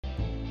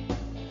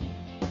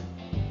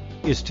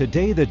Is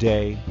today the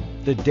day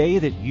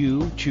that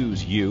you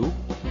choose you?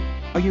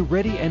 Are you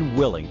ready and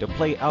willing to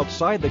play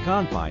outside the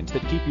confines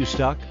that keep you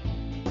stuck?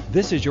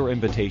 This is your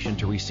invitation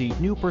to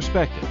receive new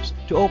perspectives,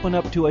 to open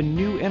up to a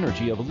new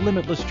energy of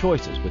limitless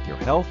choices with your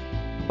health,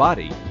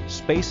 body,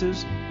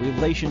 spaces,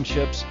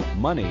 relationships,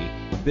 money,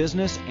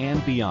 business,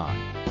 and beyond.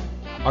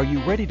 Are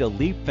you ready to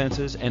leap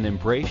fences and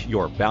embrace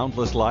your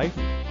boundless life?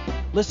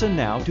 Listen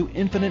now to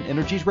Infinite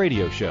Energies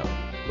Radio Show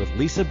with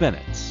Lisa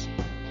Bennett.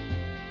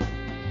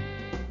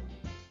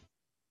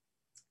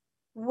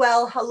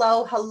 Well,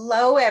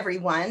 hello,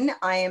 everyone.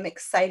 I am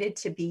excited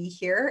to be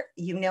here.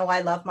 You know,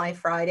 I love my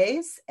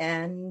Fridays,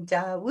 and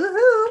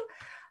woohoo!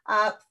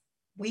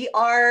 We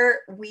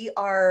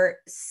are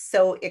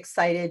so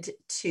excited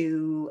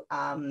to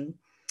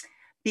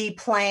be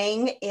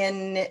playing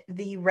in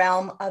the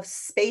realm of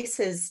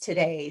spaces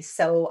today.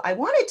 So I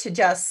wanted to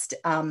just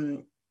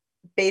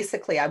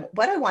basically,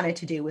 what I wanted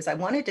to do was I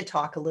wanted to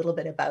talk a little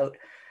bit about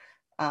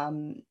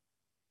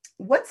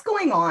what's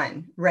going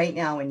on right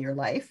now in your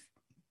life.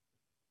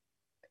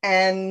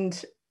 And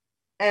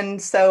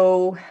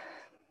so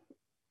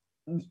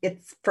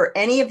it's for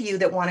any of you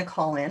that want to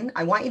call in,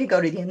 I want you to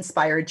go to the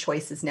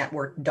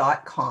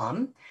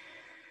inspiredchoicesnetwork.com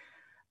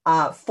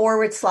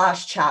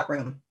 /chat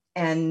room.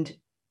 And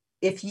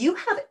if you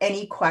have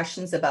any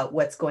questions about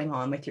what's going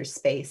on with your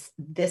space,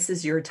 this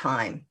is your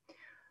time.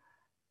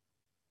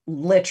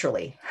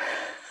 Literally.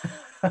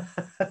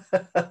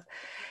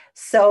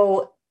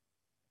 So,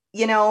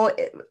 you know,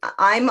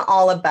 I'm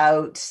all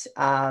about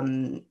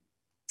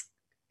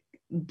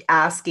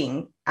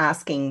asking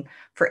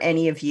for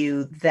any of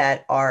you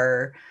that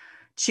are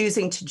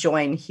choosing to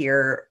join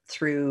here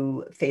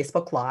through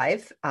Facebook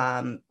Live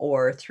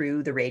or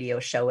through the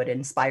radio show at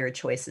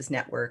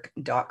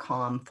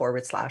inspiredchoicesnetwork.com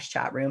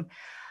 /chat room.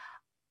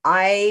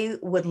 I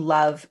would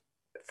love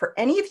for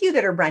any of you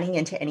that are running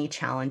into any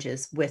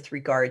challenges with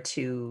regard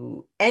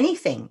to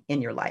anything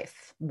in your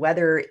life,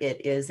 whether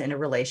it is in a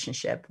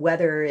relationship,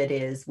 whether it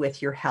is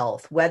with your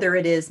health, whether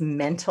it is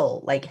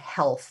mental, like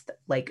health,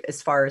 like as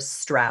far as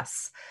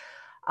stress,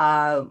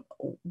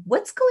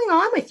 what's going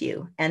on with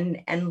you?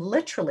 And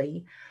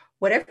literally,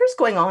 whatever's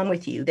going on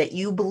with you that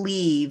you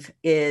believe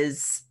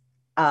is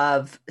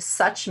of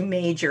such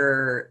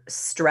major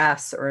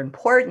stress or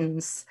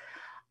importance,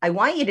 I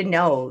want you to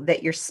know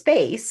that your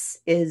space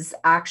is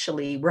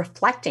actually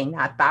reflecting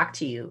that back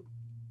to you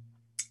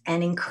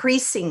and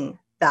increasing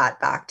that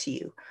back to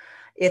you.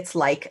 It's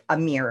like a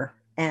mirror.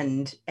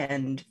 And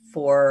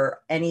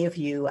for any of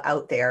you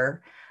out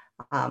there,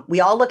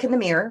 we all look in the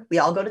mirror. We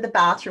all go to the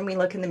bathroom. We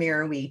look in the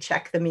mirror. We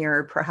check the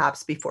mirror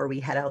perhaps before we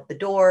head out the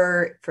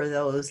door. For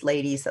those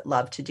ladies that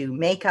love to do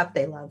makeup,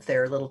 they love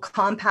their little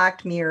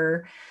compact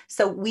mirror.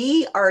 So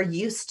we are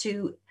used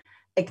to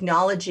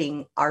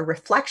acknowledging our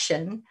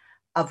reflection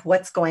of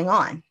what's going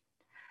on.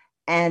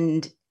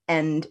 And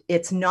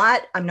it's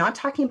not, I'm not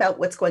talking about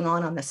what's going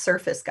on the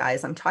surface,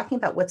 guys. I'm talking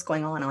about what's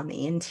going on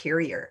the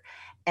interior.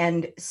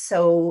 And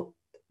so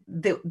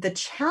the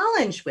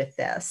challenge with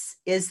this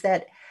is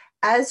that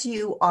as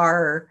you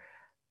are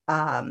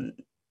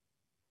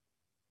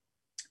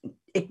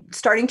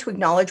starting to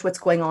acknowledge what's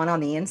going on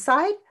the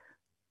inside,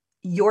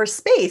 your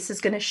space is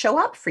going to show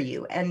up for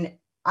you. And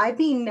I've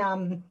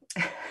been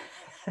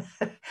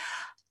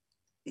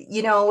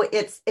you know,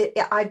 and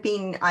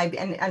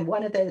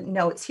one of the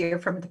notes here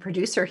from the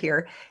producer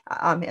here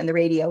and the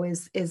radio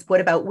is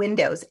what about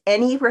windows?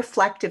 Any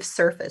reflective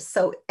surface.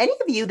 So any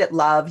of you that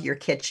love your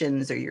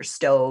kitchens or your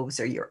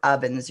stoves or your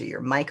ovens or your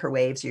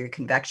microwaves or your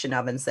convection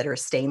ovens that are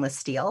stainless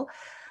steel,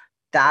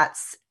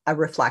 that's a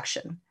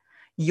reflection.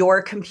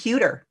 Your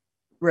computer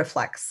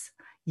reflects.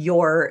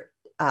 Your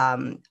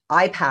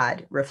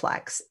iPad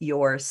reflects.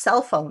 Your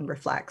cell phone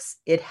reflects.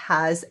 It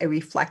has a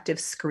reflective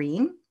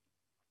screen.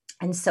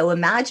 And so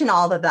imagine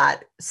all of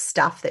that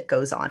stuff that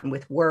goes on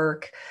with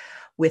work,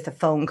 with a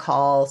phone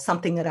call,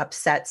 something that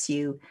upsets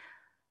you,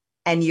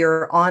 and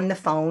you're on the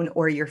phone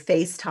or you're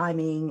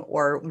FaceTiming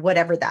or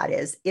whatever that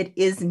is. It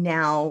is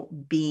now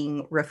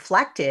being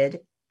reflected,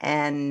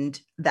 and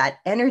that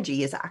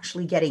energy is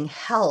actually getting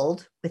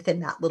held within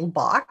that little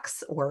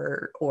box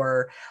or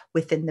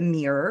within the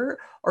mirror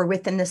or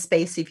within the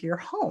space of your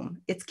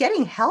home. It's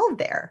getting held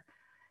there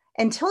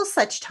until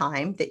such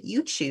time that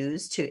you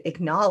choose to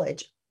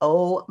acknowledge,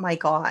 oh my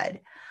God,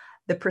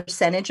 the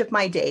percentage of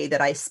my day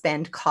that I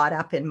spend caught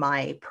up in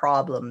my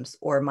problems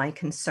or my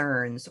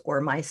concerns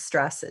or my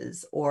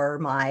stresses or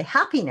my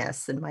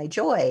happiness and my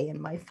joy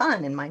and my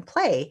fun and my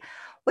play,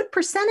 what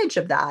percentage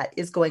of that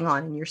is going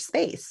on in your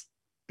space?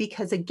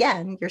 Because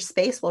again, your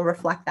space will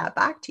reflect that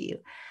back to you.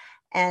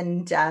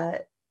 And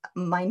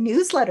my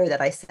newsletter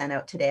that I sent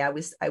out today, I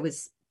was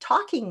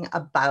talking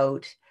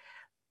about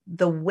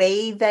the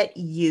way that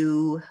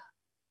you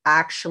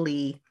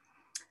actually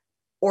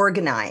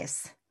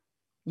organize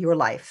your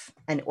life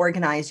and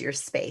organize your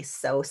space.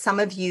 So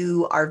some of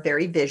you are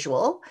very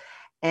visual,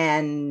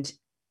 and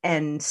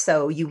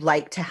so you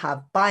like to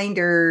have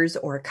binders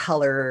or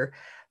color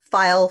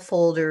file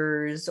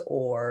folders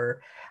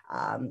or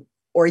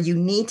or you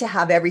need to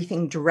have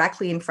everything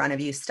directly in front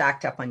of you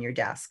stacked up on your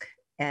desk.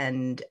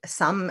 And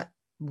some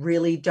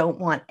really don't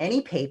want any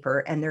paper,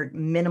 and they're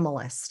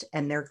minimalist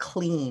and they're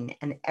clean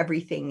and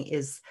everything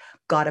is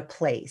got a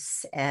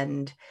place,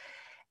 and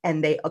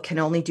they can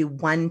only do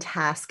one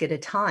task at a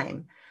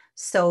time.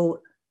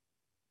 So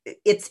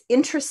it's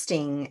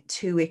interesting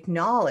to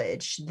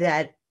acknowledge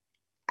that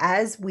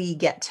as we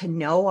get to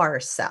know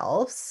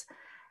ourselves,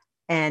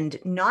 and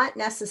not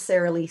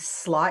necessarily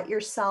slot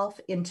yourself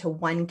into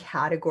one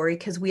category,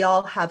 because we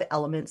all have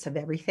elements of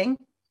everything,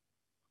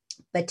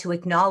 but to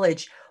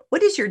acknowledge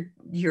what is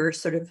your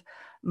sort of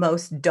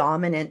most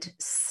dominant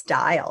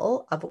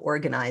style of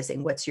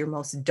organizing, what's your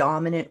most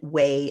dominant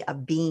way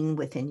of being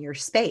within your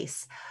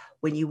space.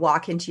 When you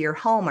walk into your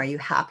home, are you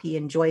happy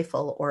and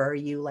joyful, or are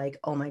you like,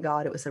 oh my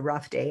God, it was a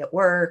rough day at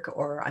work,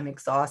 or I'm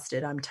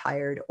exhausted, I'm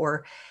tired,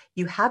 or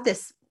you have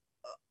this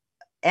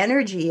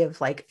energy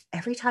of like,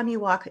 every time you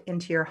walk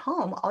into your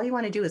home, all you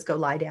want to do is go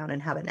lie down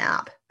and have a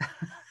nap.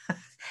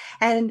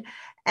 and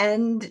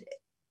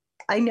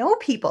I know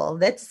people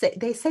that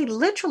they say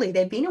literally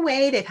they've been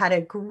away, they've had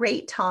a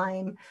great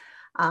time,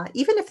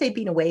 even if they've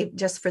been away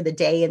just for the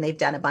day and they've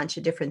done a bunch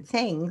of different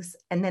things,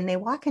 and then they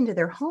walk into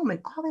their home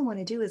and all they want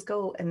to do is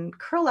go and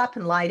curl up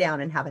and lie down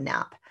and have a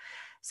nap.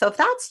 So if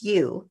that's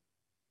you,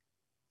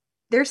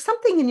 there's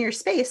something in your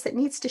space that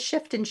needs to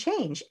shift and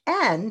change.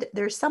 And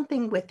there's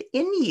something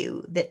within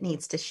you that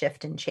needs to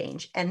shift and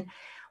change. And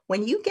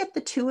when you get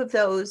the two of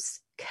those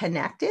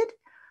connected,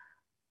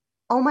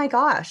 oh my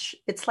gosh,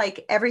 it's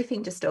like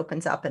everything just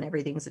opens up and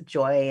everything's a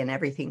joy and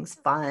everything's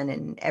fun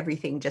and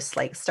everything just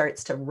like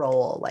starts to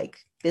roll. Like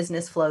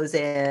business flows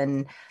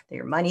in,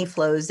 your money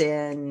flows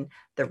in,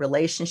 the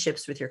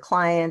relationships with your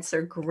clients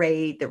are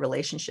great, the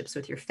relationships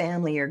with your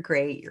family are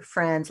great, your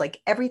friends, like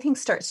everything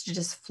starts to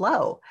just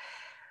flow.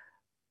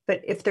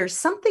 But if there's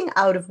something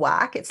out of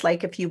whack, it's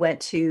like if you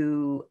went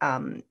to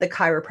the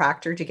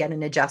chiropractor to get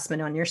an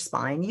adjustment on your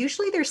spine,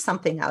 usually there's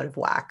something out of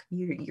whack.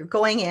 You're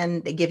going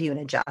in, they give you an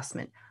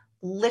adjustment.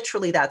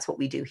 Literally, that's what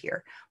we do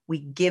here. We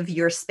give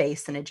your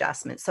space an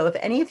adjustment. So if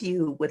any of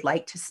you would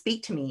like to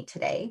speak to me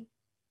today,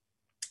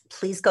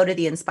 please go to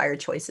the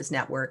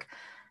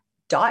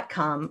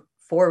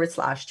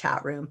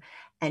inspiredchoicesnetwork.com/chat room,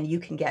 and you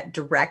can get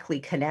directly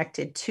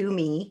connected to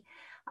me.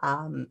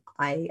 I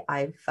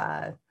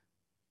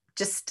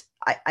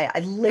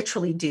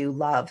literally do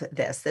love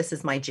this. This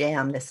is my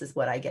jam. This is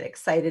what I get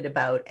excited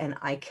about. And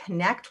I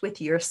connect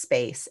with your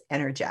space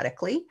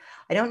energetically.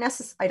 I don't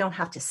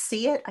have to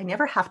see it. I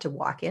never have to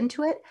walk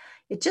into it.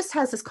 It just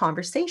has this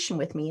conversation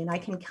with me. And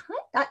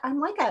I'm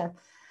like I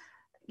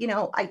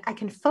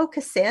can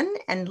focus in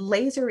and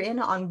laser in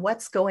on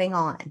what's going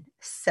on.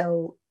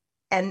 So,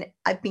 and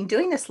I've been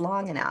doing this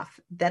long enough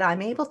that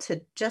I'm able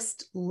to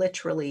just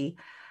literally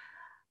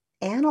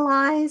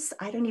analyze.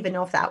 I don't even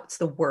know if that's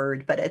the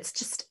word, but it's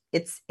just,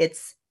 it's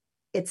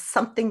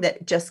something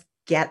that just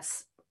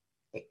gets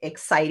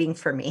exciting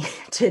for me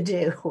to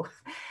do.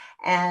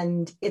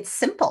 And it's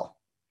simple.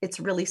 It's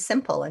really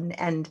simple.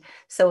 And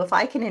so if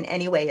I can in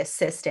any way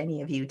assist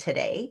any of you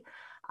today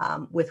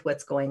with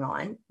what's going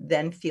on,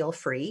 then feel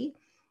free.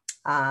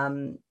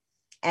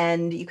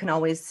 And you can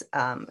always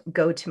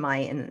go to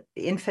my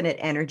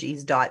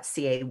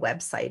infiniteenergies.ca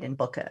website and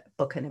book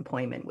an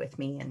appointment with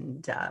me,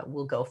 and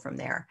we'll go from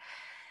there.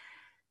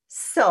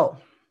 So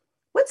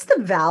what's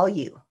the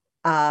value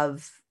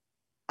of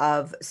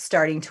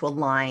starting to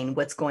align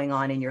what's going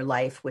on in your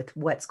life with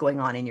what's going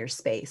on in your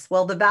space?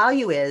 Well, the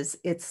value is,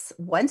 it's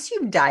once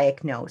you've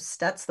diagnosed,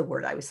 that's the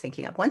word I was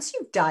thinking of. Once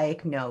you've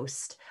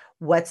diagnosed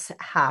what's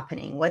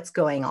happening, what's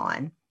going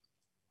on,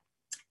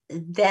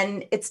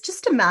 then it's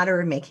just a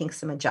matter of making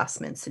some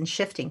adjustments and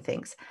shifting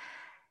things.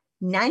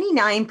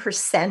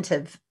 99%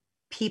 of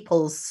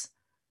people's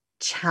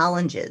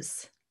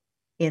challenges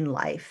in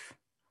life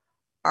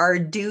are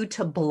due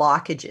to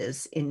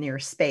blockages in their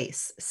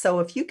space. So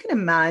if you can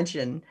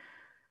imagine,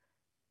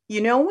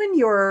 when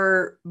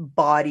your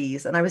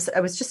bodies, and I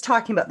was just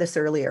talking about this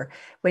earlier,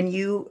 when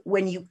you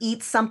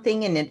eat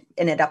something and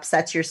it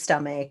upsets your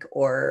stomach,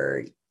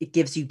 or it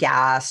gives you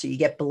gas, or you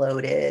get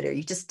bloated, or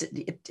you just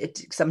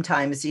it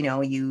sometimes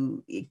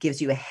it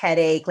gives you a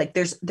headache. Like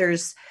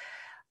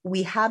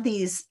we have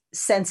these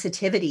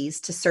sensitivities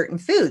to certain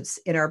foods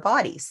in our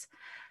bodies.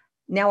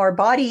 Now our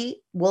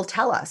body will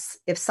tell us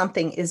if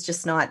something is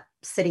just not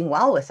sitting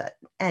well with it,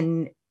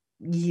 and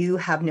you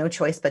have no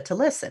choice but to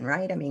listen,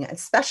 right? I mean,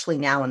 especially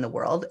now in the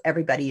world,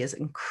 everybody is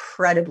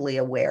incredibly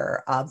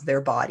aware of their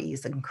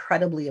bodies,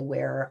 incredibly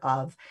aware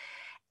of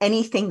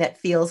anything that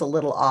feels a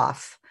little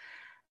off.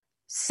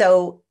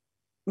 So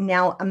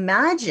now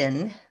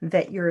imagine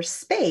that your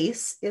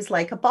space is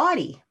like a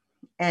body.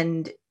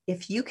 And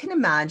if you can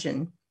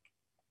imagine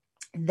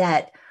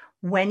that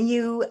when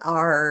you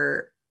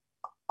are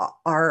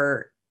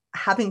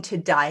having to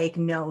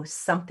diagnose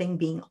something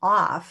being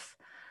off,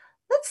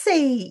 let's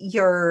say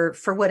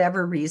for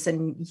whatever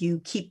reason, you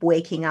keep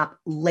waking up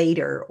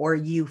later, or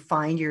you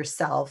find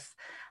yourself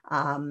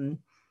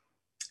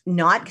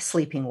not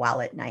sleeping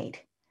well at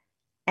night.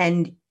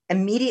 And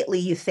immediately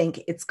you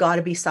think it's got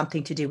to be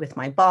something to do with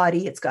my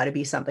body. It's got to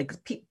be something.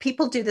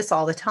 People do this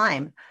all the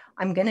time.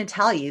 I'm going to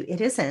tell you,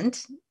 it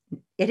isn't.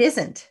 It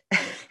isn't.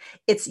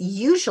 It's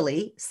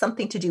usually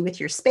something to do with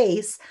your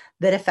space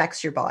that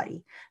affects your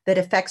body, that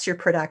affects your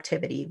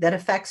productivity, that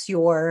affects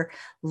your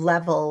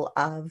level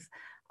of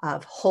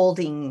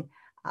holding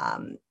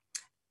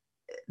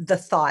the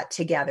thought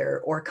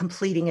together, or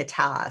completing a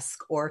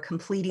task, or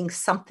completing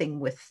something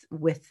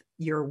with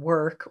your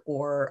work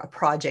or a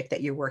project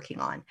that you're working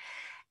on.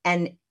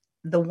 And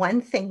the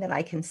one thing that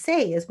I can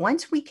say is,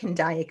 once we can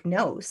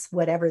diagnose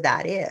whatever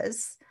that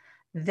is,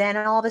 then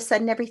all of a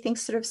sudden everything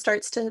sort of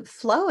starts to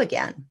flow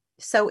again.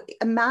 So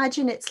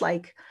imagine it's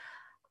like,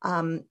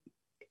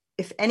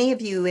 if any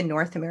of you in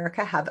North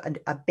America have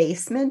a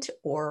basement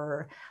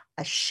or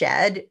a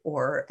shed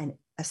or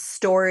a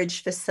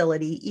storage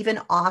facility, even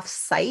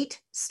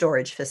off-site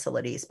storage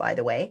facilities, by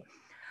the way,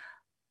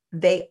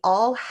 they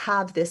all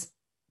have this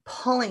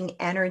pulling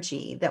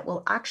energy that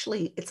will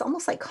actually, it's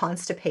almost like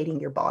constipating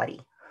your body,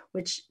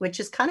 which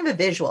is kind of a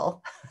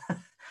visual.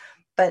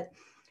 But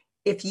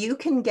if you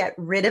can get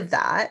rid of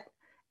that,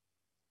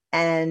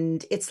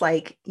 and it's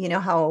like, you know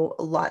how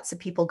lots of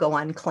people go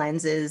on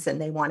cleanses and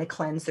they want to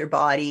cleanse their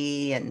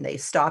body and they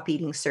stop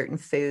eating certain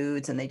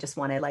foods and they just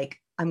want to, like,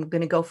 I'm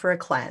going to go for a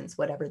cleanse,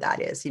 whatever that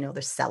is,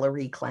 the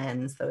celery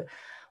cleanse, the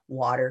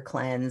water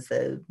cleanse,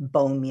 the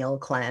bone meal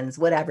cleanse,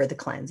 whatever the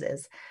cleanse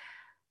is.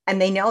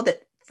 And they know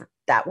that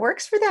that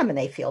works for them and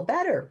they feel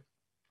better.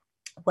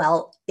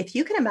 Well, if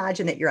you can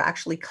imagine that you're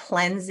actually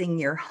cleansing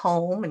your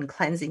home and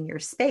cleansing your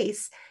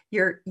space,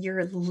 you're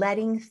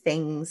letting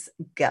things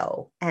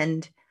go.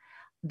 And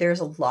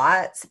there's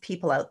lots of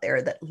people out there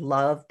that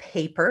love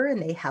paper,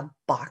 and they have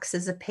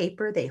boxes of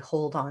paper they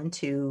hold on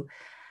to.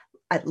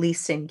 At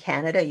least in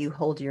Canada, you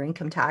hold your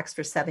income tax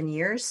for 7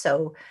 years.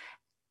 So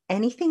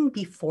anything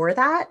before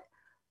that,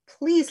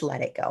 please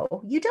let it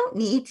go. You don't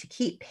need to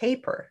keep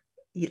paper.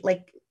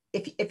 Like,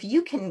 if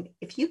you can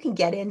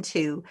get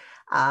into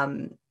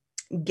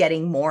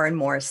getting more and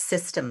more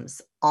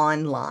systems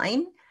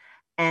online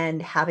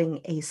and having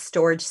a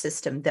storage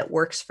system that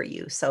works for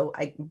you. So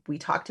we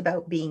talked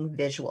about being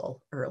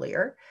visual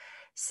earlier.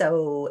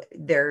 So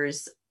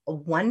there's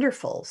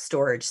wonderful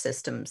storage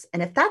systems.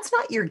 And if that's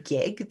not your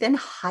gig, then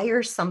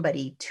hire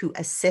somebody to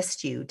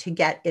assist you to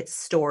get it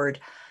stored,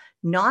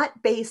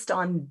 not based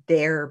on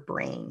their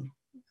brain.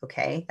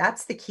 Okay,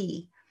 that's the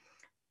key.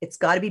 It's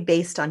got to be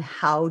based on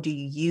how do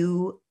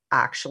you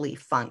actually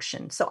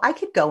function. So I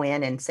could go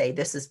in and say,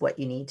 this is what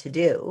you need to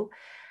do.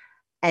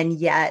 And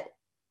yet,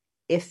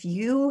 if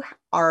you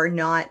are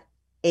not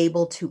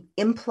able to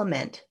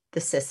implement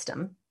the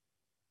system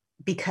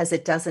because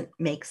it doesn't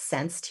make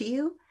sense to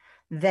you,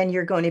 then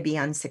you're going to be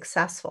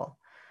unsuccessful.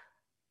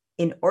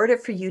 In order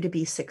for you to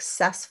be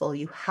successful,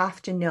 you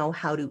have to know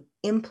how to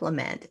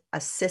implement a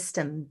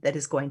system that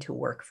is going to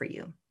work for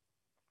you.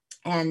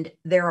 And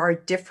there are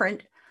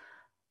different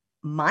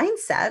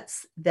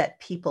mindsets that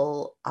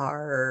people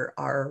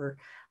are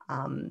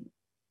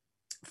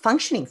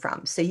functioning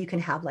from. So you can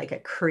have like a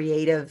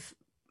creative,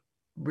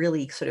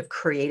 really sort of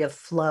creative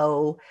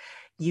flow.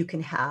 You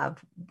can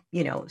have,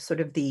 sort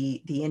of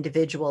the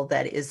individual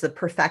that is the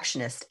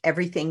perfectionist.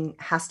 Everything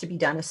has to be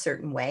done a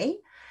certain way.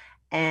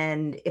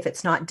 And if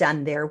it's not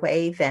done their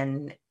way,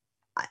 then,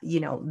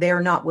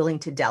 they're not willing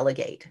to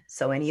delegate.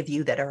 So any of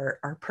you that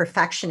are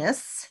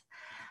perfectionists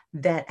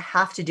that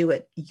have to do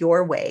it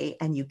your way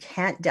and you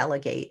can't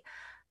delegate,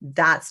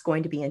 that's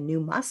going to be a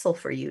new muscle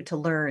for you to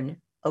learn,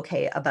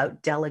 okay,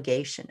 about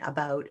delegation,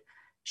 about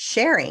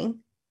sharing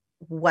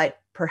what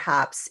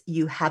perhaps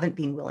you haven't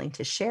been willing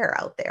to share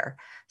out there.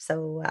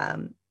 So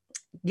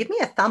give me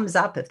a thumbs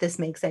up if this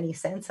makes any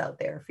sense out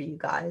there for you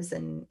guys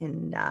in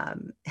in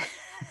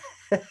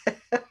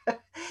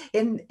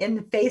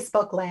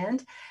Facebook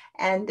land.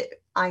 And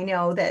I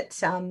know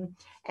that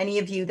any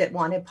of you that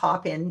want to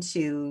pop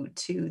into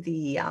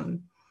the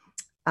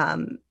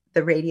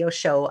radio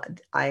show,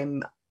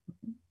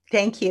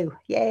 thank you.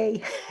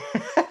 Yay.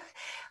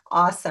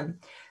 Awesome.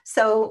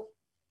 So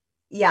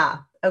yeah.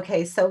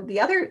 Okay. So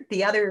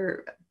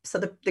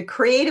the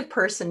creative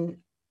person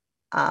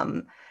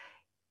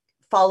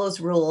follows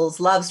rules,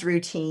 loves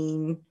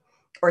routine,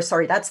 or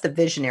sorry, that's the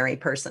visionary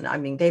person. I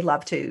mean, they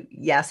love to,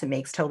 yes, it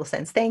makes total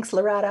sense. Thanks,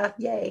 Loretta.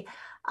 Yay.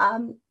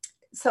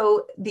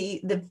 So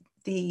the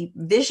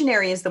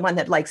visionary is the one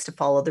that likes to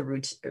follow the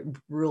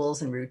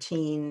rules and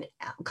routine,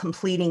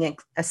 completing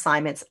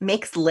assignments,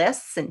 makes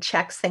lists and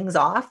checks things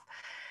off.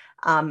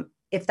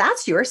 If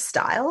that's your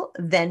style,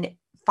 then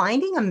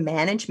finding a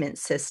management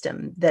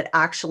system that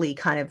actually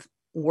kind of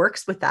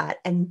works with that,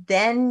 and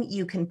then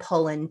you can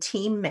pull in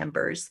team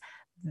members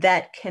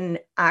that can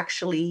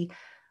actually,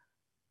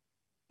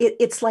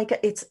 it's like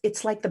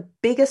the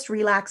biggest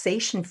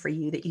relaxation for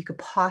you that you could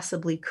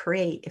possibly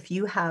create if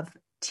you have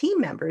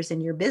team members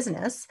in your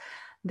business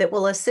that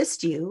will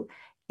assist you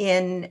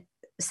in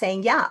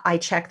saying, yeah, I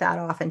check that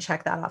off and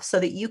check that off, so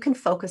that you can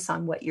focus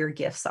on what your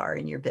gifts are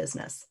in your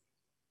business.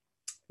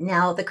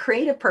 Now, the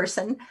creative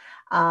person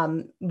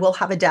will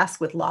have a desk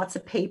with lots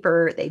of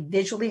paper. They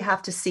visually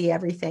have to see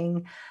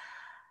everything.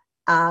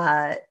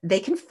 they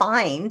can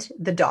find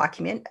the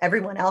document.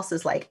 Everyone else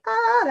is like,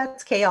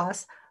 that's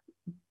chaos.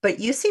 But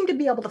you seem to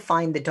be able to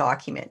find the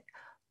document.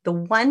 The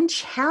one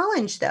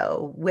challenge,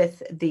 though,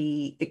 with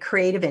the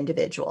creative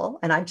individual,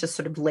 and I've just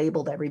sort of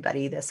labeled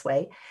everybody this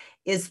way,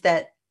 is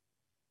that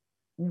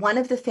one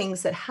of the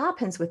things that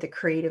happens with the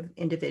creative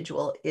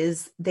individual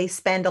is they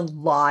spend a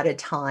lot of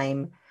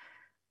time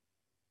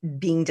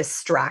being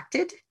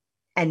distracted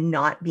and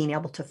not being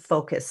able to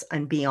focus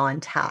and be on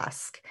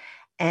task.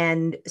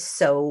 And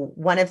so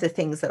one of the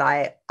things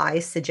that I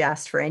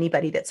suggest for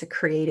anybody that's a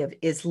creative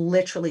is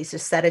literally to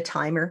set a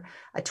timer,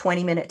 a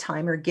 20-minute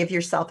timer, give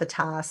yourself a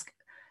task.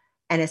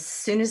 And as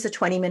soon as the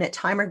 20-minute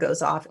timer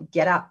goes off,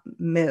 get up,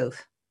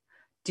 move,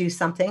 do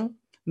something,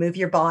 move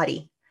your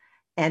body,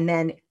 and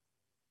then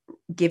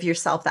give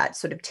yourself that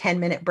sort of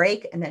 10-minute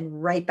break and then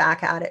right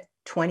back at it,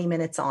 20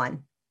 minutes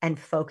on, and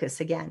focus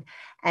again.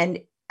 And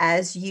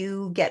as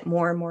you get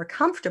more and more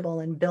comfortable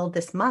and build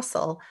this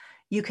muscle,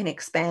 you can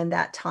expand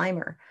that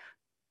timer.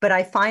 But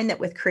I find that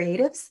with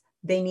creatives,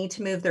 they need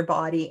to move their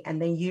body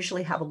and they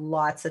usually have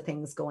lots of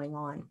things going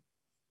on.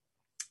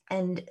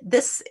 And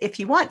this, if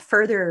you want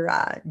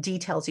further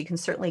details, you can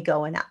certainly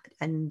go and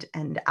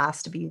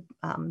ask to be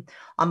on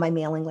my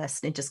mailing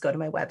list and just go to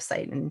my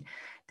website, and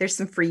there's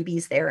some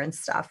freebies there and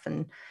stuff.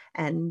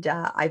 And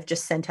I've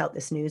just sent out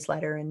this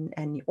newsletter,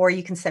 and or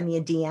you can send me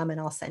a DM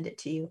and I'll send it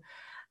to you.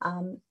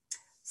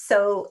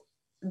 So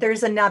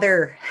there's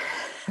another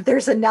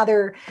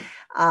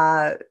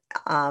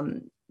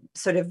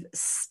sort of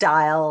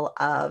style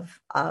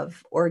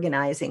of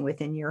organizing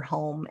within your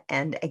home.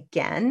 And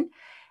again,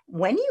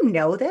 when you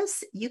know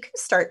this, you can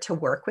start to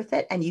work with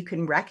it and you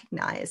can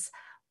recognize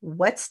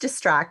what's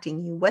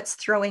distracting you, what's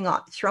throwing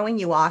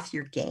you off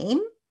your game.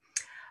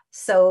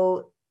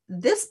 So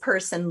this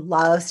person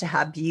loves to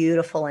have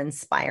beautiful,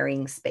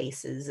 inspiring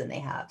spaces, and they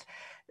have,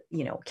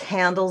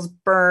 candles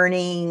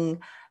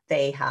burning.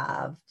 They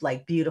have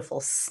like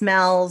beautiful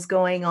smells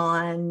going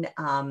on.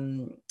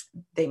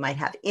 They might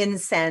have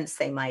incense.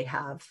 They might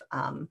have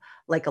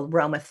like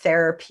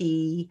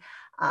aromatherapy.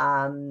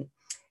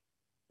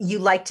 You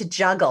like to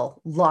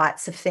juggle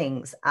lots of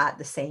things at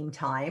the same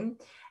time.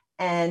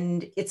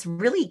 And it's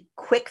really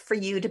quick for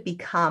you to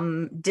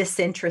become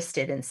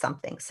disinterested in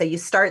something. So you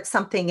start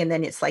something and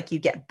then it's like you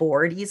get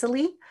bored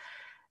easily.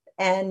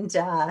 And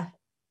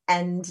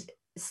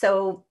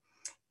so,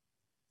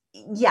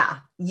 yeah,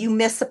 you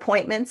miss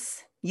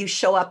appointments, you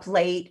show up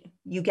late,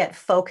 you get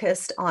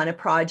focused on a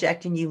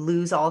project and you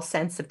lose all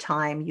sense of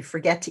time. You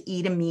forget to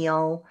eat a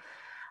meal.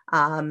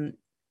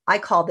 I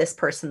call this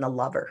person the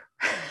lover.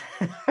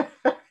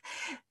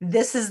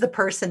 This is the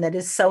person that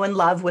is so in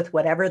love with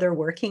whatever they're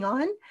working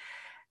on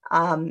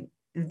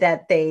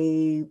that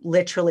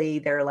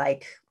they're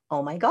like,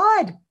 oh my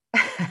God,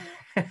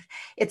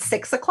 it's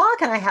 6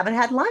 o'clock and I haven't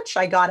had lunch.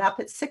 I got up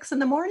at 6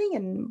 a.m.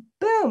 and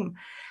boom.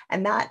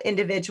 And that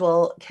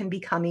individual can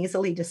become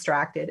easily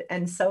distracted.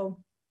 And so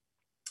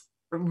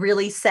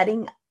really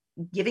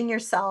giving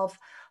yourself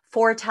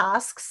 4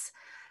 tasks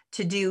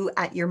to do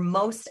at your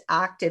most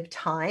active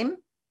time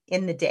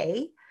in the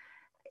day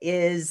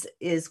is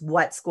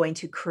what's going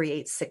to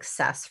create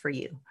success for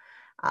you.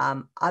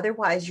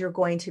 Otherwise, you're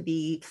going to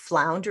be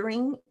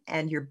floundering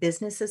and your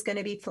business is going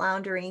to be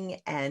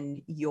floundering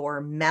and your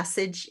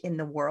message in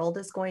the world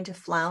is going to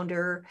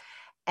flounder.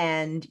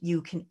 And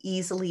you can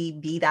easily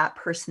be that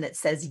person that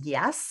says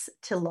yes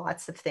to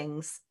lots of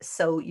things.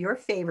 So your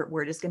favorite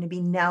word is going to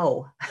be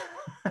no.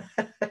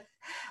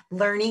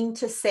 Learning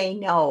to say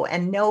no,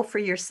 and no for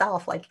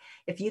yourself. Like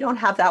if you don't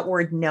have that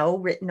word no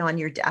written on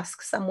your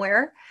desk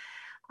somewhere,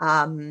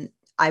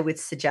 I would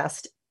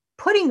suggest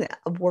putting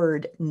a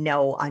word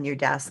no on your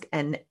desk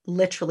and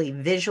literally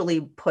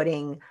visually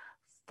putting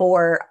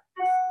 4,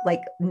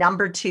 like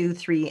number 2,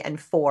 3, and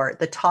 4,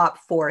 the top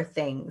 4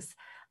 things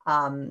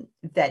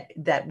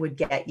that would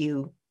get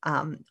you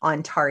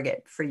on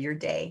target for your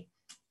day.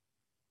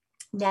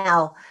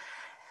 Now,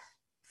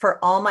 for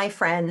all my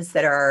friends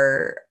that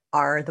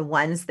are the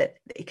ones that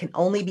it can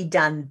only be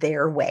done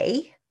their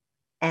way,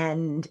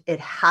 and it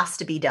has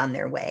to be done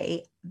their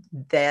way,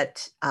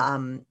 that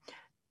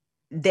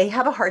they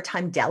have a hard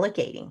time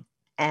delegating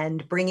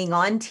and bringing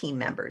on team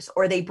members,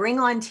 or they bring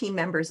on team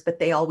members, but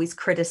they always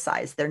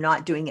criticize. They're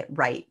not doing it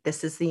right.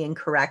 This is the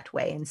incorrect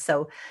way. And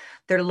so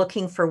they're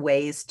looking for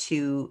ways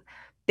to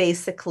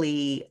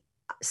basically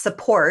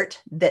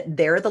support that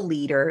they're the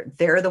leader.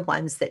 They're the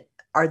ones that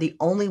are the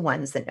only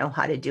ones that know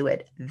how to do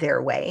it their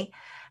way.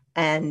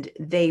 And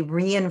they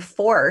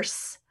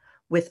reinforce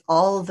with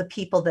all the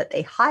people that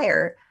they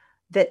hire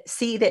that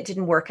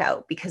didn't work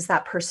out because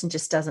that person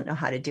just doesn't know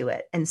how to do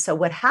it. And so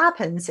what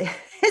happens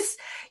is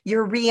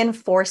you're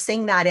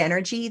reinforcing that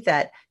energy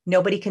that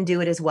nobody can do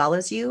it as well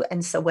as you.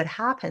 And so what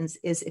happens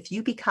is if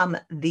you become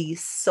the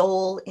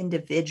sole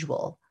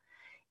individual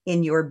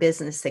in your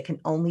business that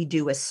can only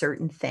do a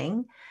certain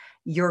thing,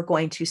 you're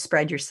going to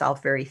spread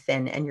yourself very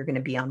thin and you're going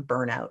to be on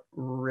burnout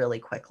really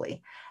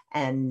quickly.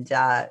 And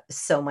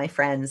so my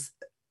friends,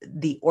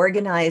 the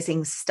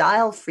organizing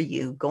style for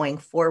you going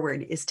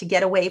forward is to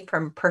get away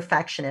from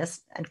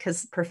perfectionist, and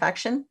because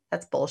perfection,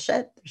 that's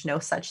bullshit. There's no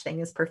such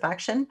thing as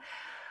perfection.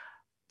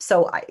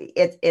 So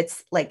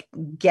it's like,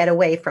 get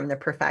away from the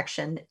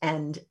perfection,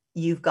 and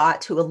you've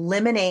got to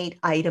eliminate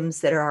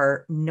items that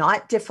are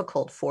not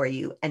difficult for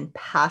you and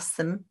pass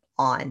them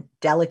on,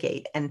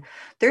 delegate. And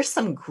there's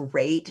some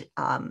great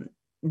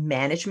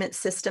management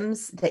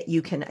systems that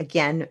you can,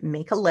 again,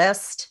 make a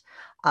list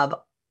of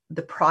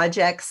the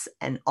projects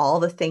and all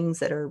the things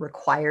that are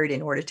required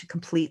in order to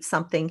complete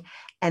something,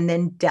 and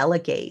then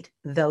delegate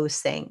those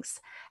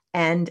things.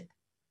 And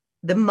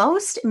the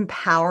most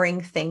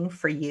empowering thing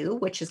for you,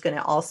 which is going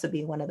to also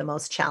be one of the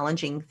most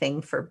challenging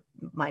thing for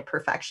my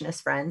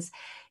perfectionist friends,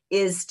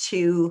 is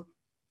to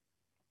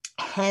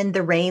hand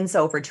the reins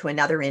over to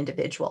another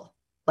individual.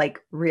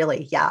 Like,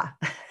 really, yeah.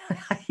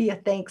 Yeah,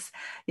 thanks.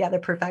 Yeah, the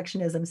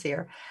perfectionism's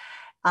here.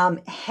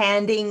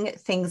 Handing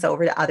things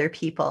over to other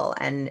people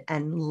and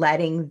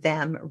letting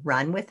them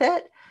run with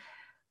it.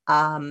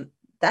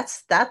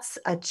 That's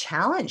a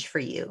challenge for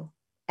you.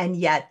 And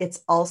yet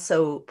it's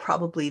also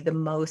probably the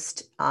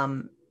most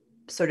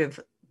sort of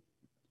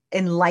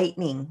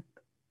enlightening.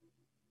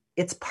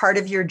 It's part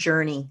of your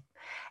journey,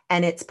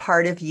 and it's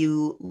part of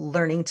you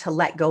learning to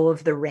let go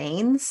of the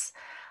reins.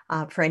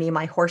 For any of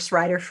my horse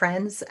rider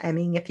friends, I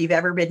mean, if you've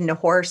ever ridden a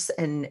horse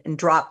and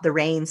dropped the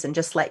reins and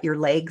just let your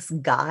legs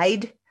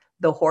guide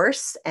the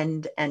horse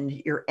and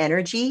your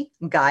energy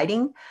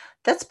guiding,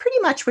 that's pretty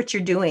much what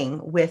you're doing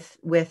with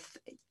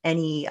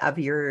any of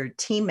your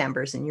team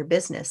members in your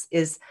business,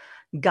 is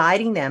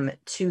guiding them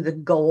to the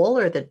goal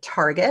or the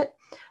target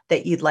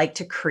that you'd like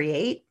to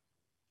create.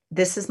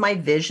 This is my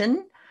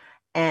vision,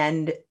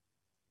 and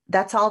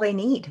that's all they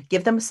need.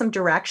 Give them some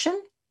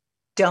direction.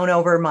 Don't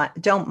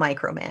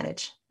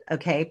micromanage.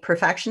 Okay.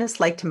 Perfectionists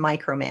like to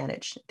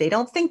micromanage. They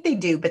don't think they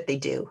do, but they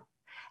do.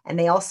 And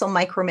they also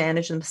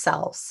micromanage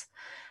themselves,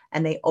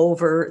 and they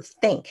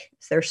overthink.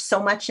 There's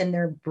so much in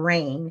their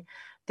brain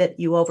that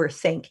you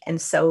overthink. And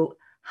so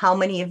how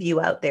many of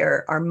you out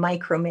there are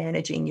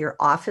micromanaging your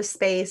office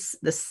space,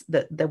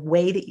 the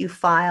way that you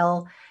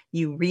file,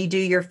 you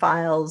redo your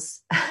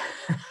files?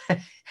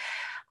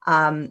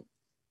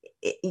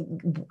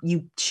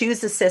 You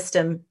choose a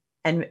system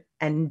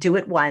and do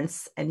it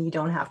once, and you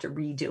don't have to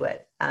redo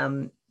it.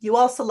 You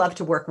also love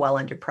to work well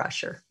under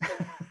pressure.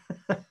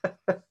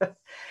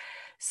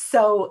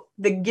 So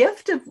the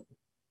gift of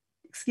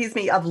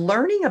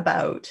learning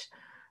about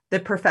the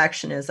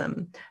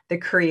perfectionism, the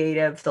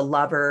creative, the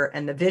lover,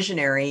 and the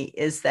visionary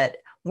is that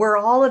we're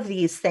all of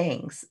these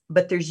things,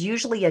 but there's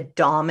usually a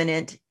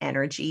dominant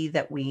energy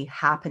that we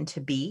happen to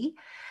be.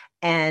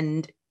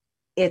 And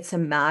it's a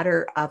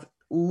matter of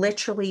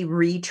literally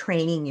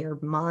retraining your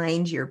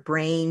mind, your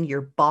brain,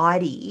 your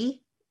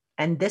body.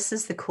 And this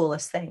is the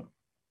coolest thing.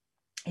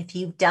 If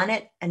you've done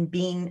it and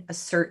being a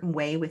certain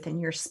way within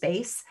your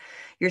space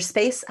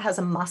has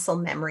a muscle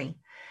memory.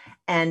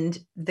 And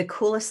the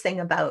coolest thing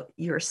about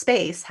your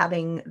space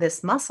having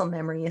this muscle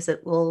memory is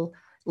it will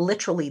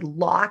literally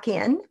lock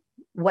in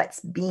what's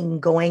been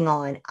going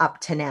on up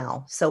to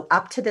now. So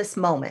up to this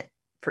moment,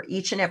 for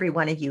each and every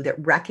one of you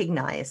that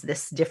recognize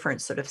this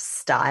different sort of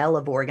style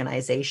of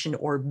organization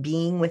or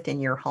being within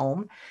your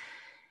home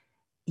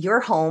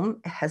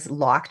has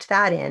locked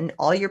that in.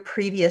 All your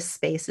previous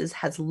spaces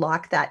has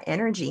locked that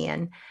energy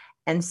in.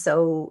 And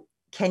so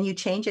can you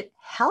change it?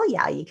 Hell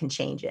yeah, you can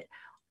change it.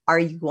 Are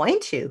you going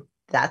to?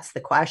 That's the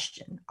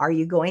question. Are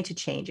you going to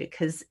change it?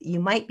 Because you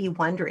might be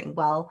wondering,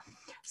 well,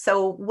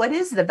 so what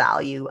is the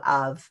value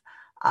of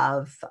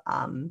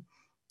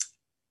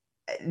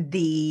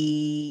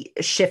the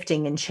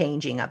shifting and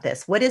changing of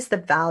this? What is the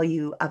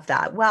value of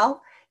that?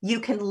 Well, you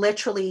can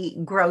literally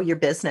grow your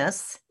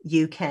business.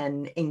 You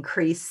can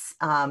increase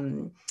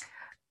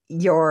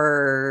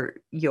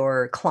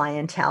your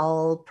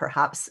clientele,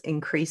 perhaps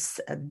increase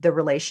the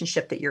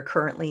relationship that you're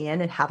currently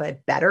in and have a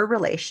better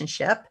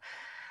relationship.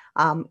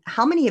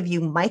 How many of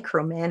you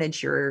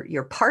micromanage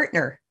your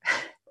partner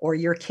or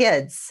your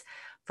kids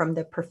from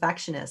the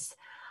perfectionist?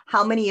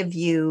 How many of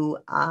you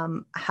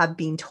have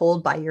been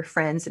told by your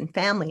friends and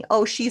family,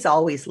 oh, she's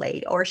always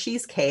late, or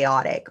she's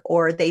chaotic,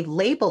 or they've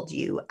labeled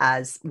you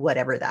as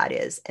whatever that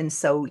is. And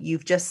so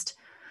you've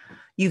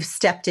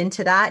stepped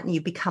into that and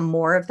you become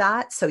more of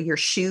that. So your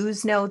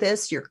shoes know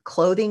this, your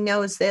clothing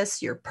knows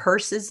this, your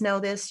purses know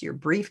this, your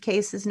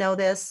briefcases know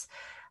this.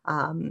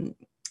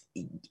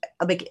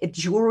 Like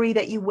jewelry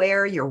that you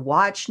wear, your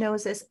watch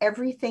knows this.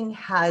 Everything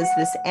has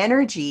this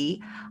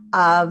energy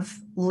of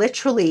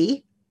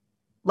literally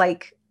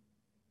like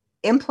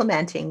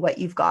implementing what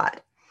you've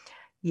got.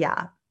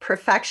 Yeah.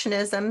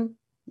 Perfectionism.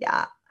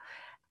 Yeah.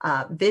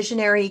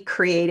 Visionary,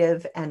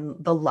 creative, and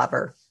the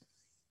lover.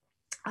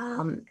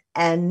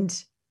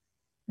 And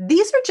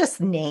these are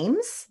just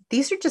names.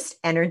 These are just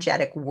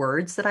energetic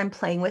words that I'm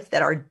playing with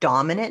that are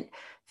dominant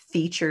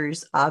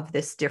features of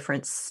this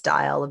different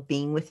style of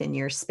being within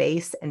your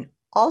space, and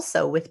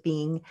also with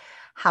being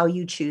how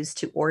you choose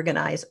to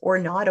organize or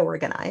not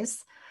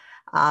organize.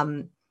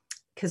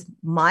 Because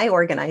my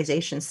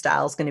organization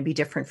style is going to be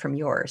different from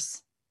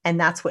yours. And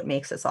that's what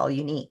makes us all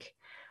unique.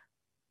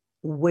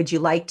 Would you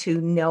like to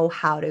know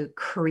how to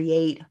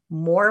create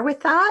more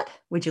with that?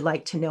 Would you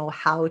like to know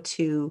how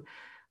to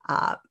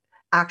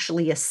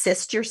actually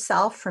assist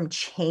yourself from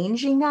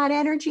changing that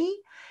energy?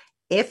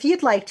 If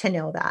you'd like to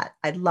know that,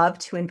 I'd love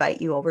to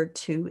invite you over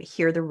to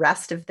hear the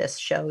rest of this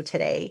show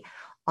today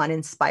on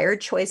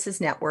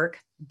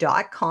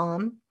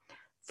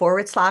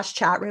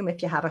inspiredchoicesnetwork.com/chat room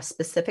if you have a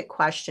specific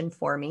question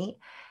for me.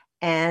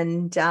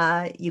 And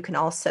you can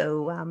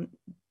also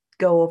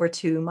go over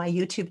to my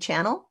YouTube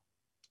channel,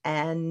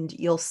 and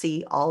you'll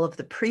see all of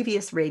the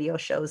previous radio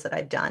shows that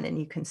I've done, and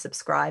you can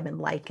subscribe and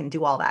like and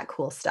do all that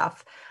cool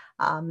stuff.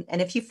 And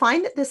if you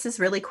find that this is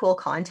really cool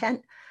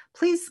content,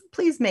 please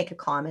make a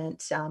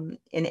comment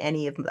in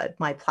any of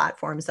my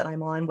platforms that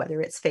I'm on,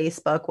 whether it's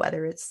Facebook,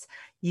 whether it's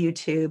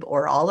YouTube,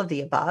 or all of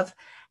the above.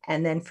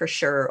 And then for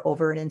sure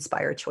over at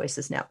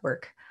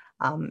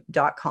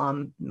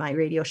inspiredchoicesnetwork.com, my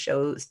radio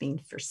show has been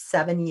for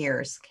 7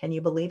 years. Can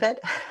you believe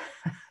it?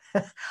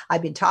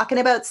 I've been talking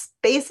about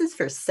spaces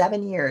for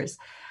 7 years.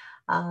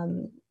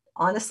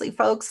 Honestly,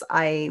 folks,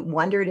 I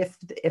wondered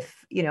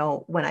if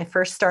when I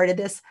first started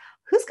this,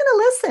 who's going to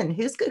listen?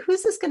 Who's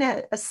this going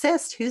to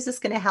assist? Who's this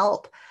going to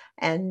help?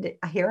 And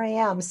here I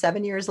am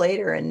 7 years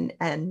later, and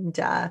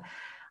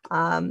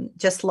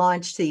just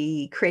launched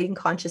the Creating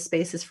Conscious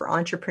Spaces for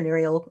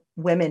Entrepreneurial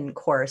Women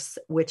course,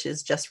 which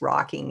is just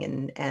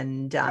rocking,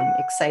 and I'm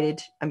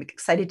excited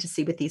to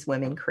see what these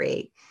women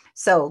create.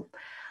 So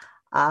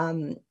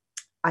I'm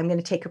going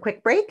to take a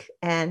quick break,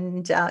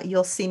 and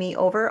you'll see me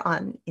over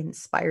on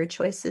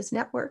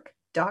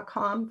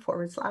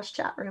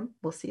inspiredchoicesnetwork.com/chat room.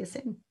 We'll see you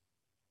soon.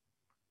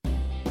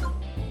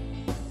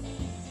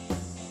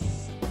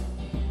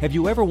 Have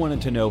you ever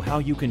wanted to know how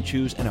you can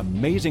choose an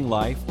amazing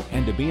life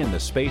and to be in the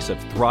space of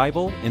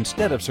thrival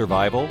instead of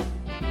survival?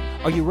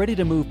 Are you ready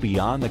to move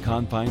beyond the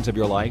confines of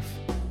your life?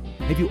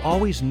 Have you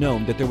always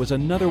known that there was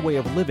another way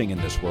of living in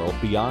this world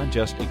beyond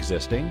just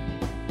existing?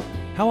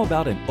 How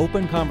about an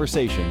open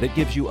conversation that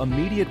gives you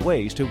immediate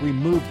ways to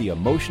remove the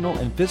emotional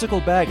and physical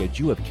baggage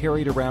you have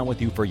carried around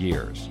with you for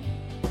years?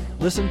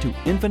 Listen to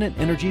Infinite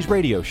Energies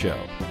Radio Show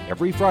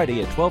every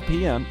Friday at 12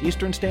 p.m.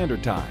 Eastern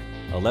Standard Time,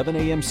 11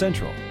 a.m.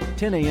 Central,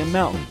 10 a.m.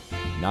 Mountain,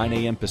 9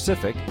 a.m.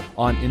 Pacific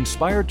on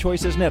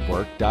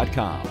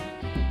InspiredChoicesNetwork.com.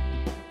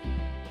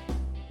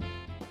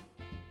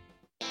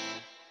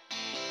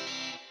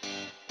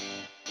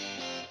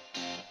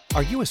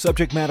 Are you a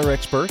subject matter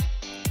expert?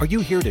 Are you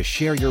here to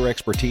share your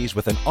expertise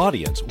with an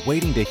audience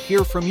waiting to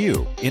hear from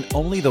you in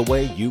only the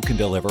way you can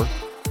deliver?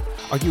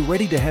 Are you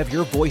ready to have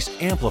your voice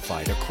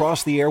amplified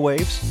across the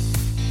airwaves?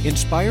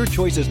 Inspired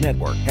Choices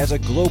Network has a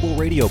global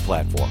radio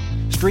platform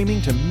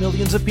streaming to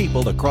millions of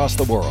people across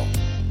the world.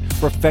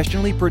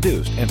 Professionally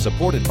produced and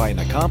supported by an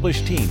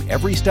accomplished team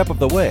every step of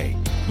the way,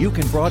 you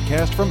can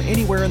broadcast from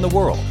anywhere in the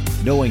world,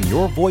 knowing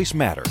your voice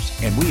matters,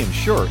 and we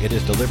ensure it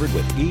is delivered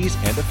with ease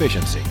and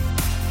efficiency.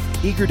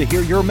 Eager to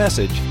hear your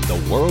message, the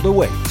world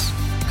awaits.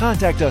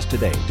 Contact us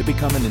today to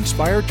become an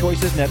Inspired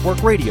Choices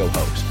Network radio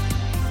host.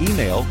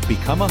 Email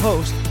become a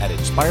host at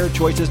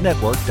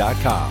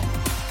inspiredchoicesnetwork.com.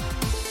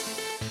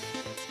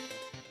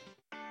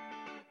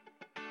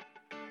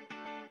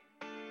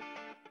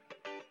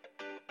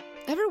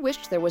 Ever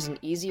wished there was an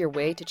easier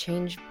way to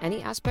change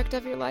any aspect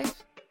of your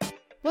life?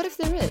 What if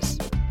there is?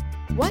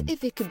 What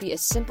if it could be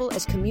as simple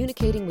as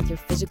communicating with your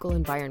physical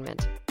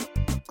environment?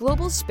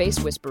 Global space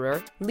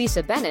whisperer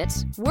Lisa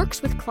Bennett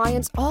works with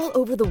clients all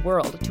over the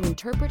world to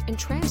interpret and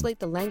translate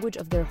the language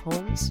of their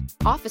homes,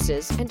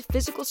 offices, and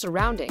physical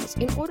surroundings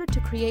in order to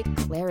create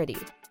clarity,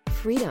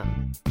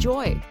 freedom,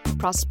 joy,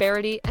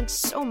 prosperity, and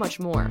so much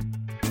more.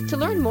 To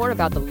learn more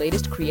about the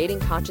latest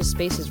Creating Conscious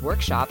Spaces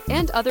workshop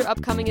and other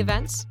upcoming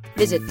events,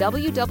 visit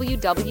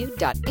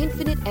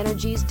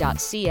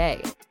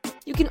www.infiniteenergies.ca.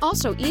 You can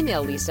also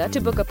email Lisa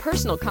to book a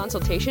personal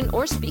consultation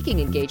or speaking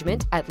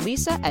engagement at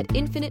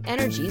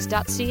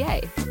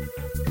lisa@infiniteenergies.ca.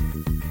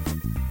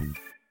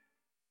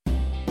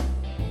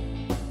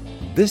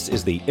 This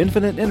is the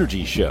Infinite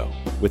Energy Show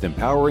with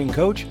empowering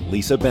coach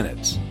Lisa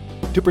Bennett.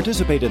 To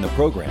participate in the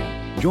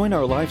program, join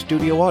our live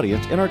studio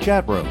audience in our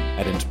chat room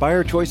at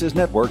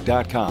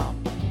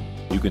inspiredchoicesnetwork.com.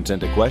 You can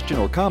send a question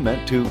or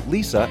comment to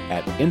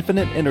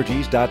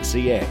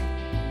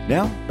lisa@infiniteenergies.ca.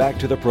 Now, back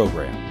to the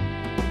program.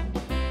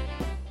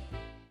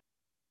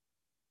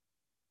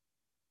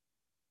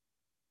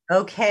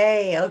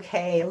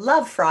 Okay.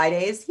 Love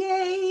Fridays.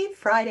 Yay,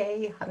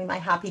 Friday. Having my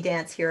happy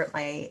dance here at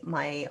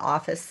my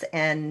office.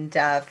 And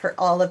for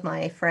all of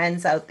my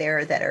friends out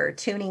there that are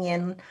tuning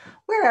in,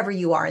 wherever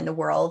you are in the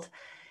world,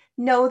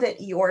 know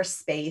that your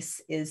space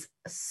is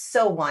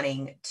so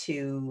wanting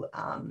to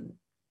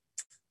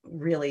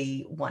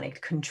really want to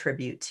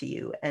contribute to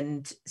you.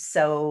 And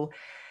so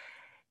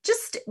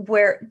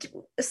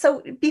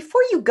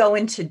before you go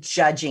into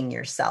judging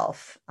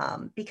yourself,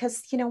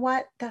 because you know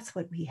what, that's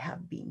what we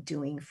have been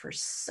doing for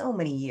so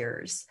many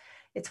years.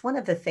 It's one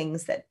of the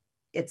things that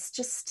it's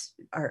just,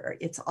 or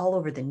it's all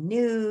over the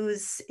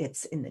news.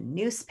 It's in the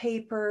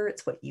newspaper.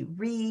 It's what you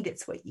read.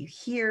 It's what you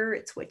hear.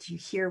 It's what you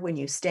hear when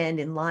you stand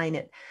in line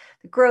at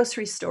the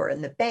grocery store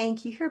and the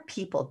bank. You hear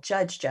people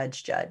judge,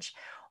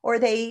 or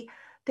they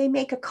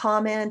make a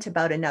comment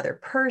about another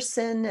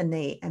person and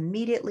they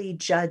immediately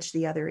judge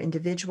the other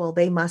individual.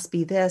 They must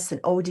be this.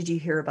 And, oh, did you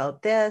hear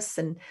about this?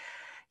 And,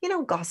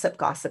 gossip,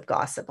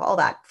 all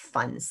that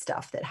fun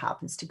stuff that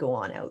happens to go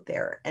on out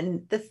there.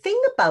 And the thing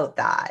about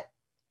that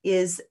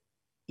is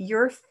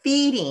you're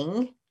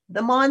feeding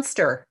the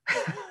monster.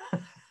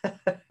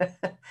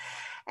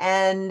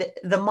 And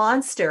the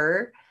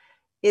monster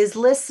is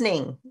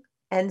listening.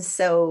 And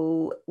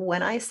so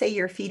when I say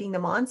you're feeding the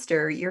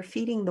monster, you're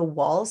feeding the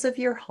walls of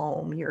your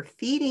home. You're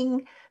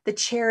feeding the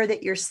chair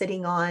that you're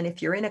sitting on.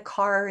 If you're in a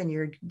car and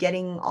you're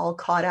getting all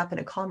caught up in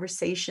a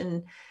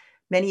conversation,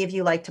 many of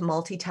you like to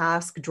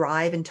multitask,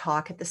 drive and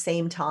talk at the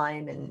same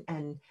time.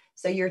 And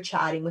so you're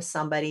chatting with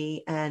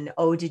somebody and,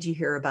 oh, did you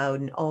hear about,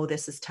 and oh,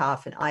 this is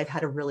tough. And I've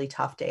had a really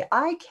tough day.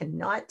 I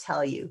cannot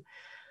tell you.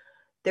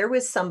 There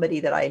was somebody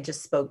that I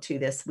just spoke to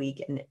this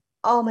week, and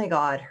oh my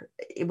God,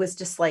 it was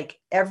just like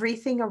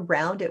everything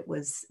around it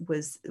was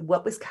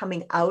what was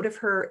coming out of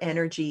her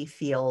energy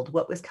field,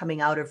 what was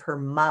coming out of her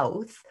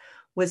mouth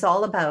was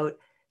all about,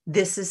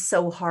 this is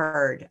so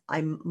hard.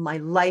 My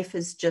life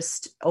is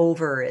just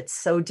over. It's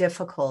so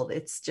difficult.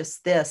 It's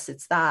just this,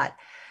 it's that.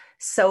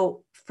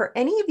 So for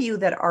any of you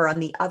that are on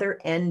the other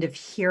end of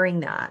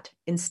hearing that,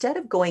 instead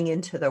of going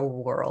into the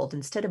world,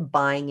 instead of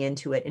buying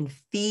into it and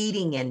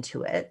feeding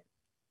into it,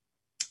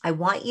 I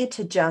want you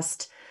to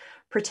just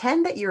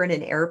pretend that you're in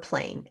an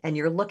airplane and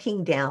you're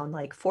looking down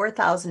like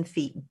 4,000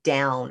 feet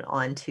down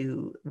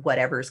onto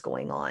whatever's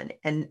going on,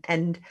 and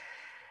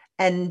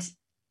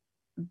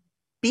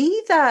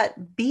be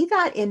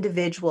that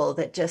individual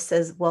that just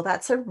says, well,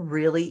 that's a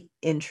really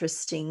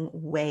interesting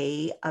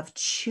way of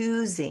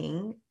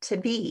choosing to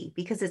be,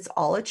 because it's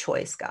all a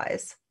choice,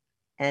 guys.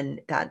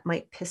 And that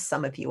might piss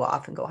some of you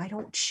off and go, I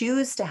don't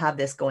choose to have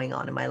this going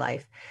on in my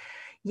life.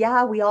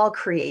 Yeah, we all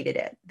created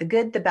it. The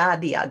good, the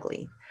bad, the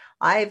ugly.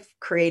 I've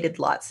created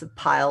lots of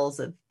piles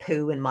of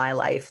poo in my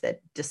life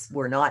that just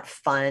were not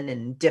fun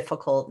and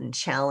difficult and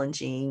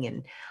challenging,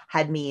 and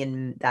had me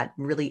in that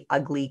really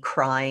ugly,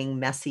 crying,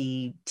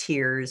 messy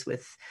tears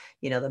with,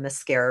 the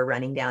mascara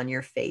running down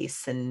your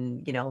face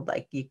and,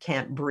 like you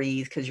can't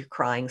breathe because you're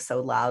crying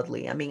so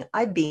loudly. I mean,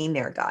 I've been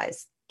there,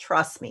 guys.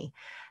 Trust me.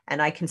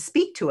 And I can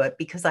speak to it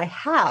because I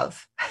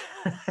have.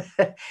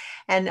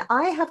 And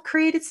I have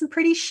created some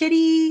pretty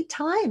shitty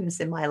times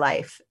in my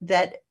life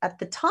that at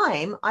the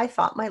time I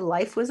thought my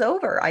life was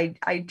over.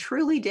 I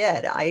truly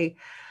did. I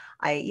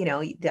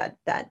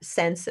that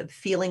sense of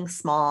feeling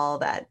small,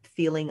 that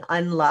feeling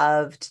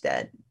unloved,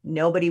 that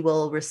nobody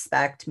will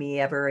respect me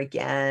ever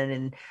again.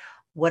 And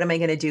what am I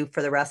going to do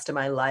for the rest of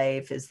my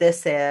life? Is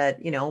this it?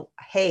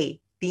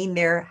 Hey, being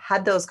there,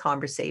 had those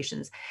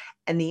conversations.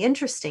 And the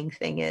interesting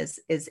thing is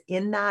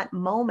in that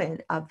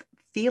moment of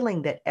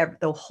feeling that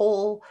the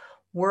whole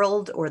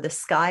world or the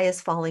sky is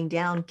falling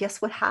down,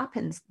 guess what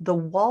happens? The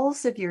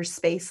walls of your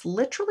space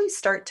literally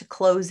start to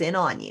close in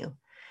on you,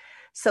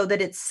 so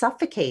that it's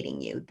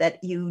suffocating you,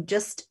 that you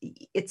just,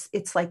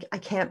 it's like, I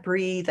can't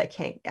breathe.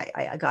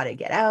 I got to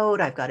get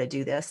out. I've got to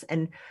do this.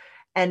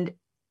 And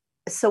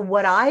so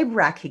what I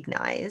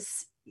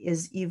recognize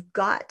is you've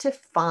got to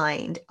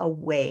find a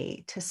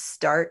way to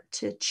start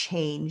to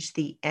change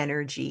the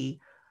energy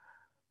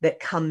that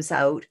comes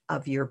out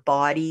of your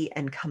body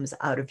and comes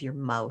out of your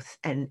mouth.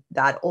 And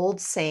that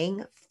old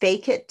saying,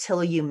 fake it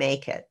till you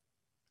make it.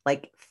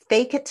 Like,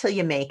 fake it till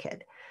you make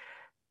it.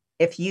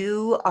 If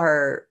you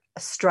are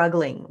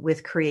struggling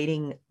with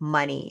creating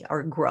money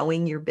or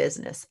growing your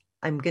business,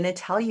 I'm going to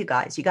tell you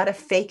guys, you got to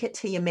fake it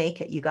till you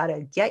make it. You got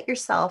to get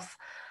yourself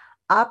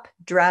up,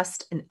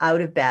 dressed, and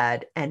out of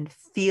bed and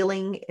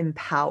feeling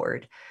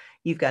empowered.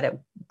 You've got to,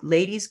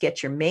 ladies,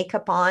 get your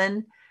makeup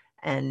on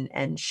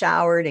and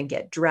showered and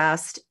get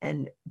dressed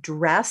and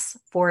dress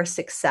for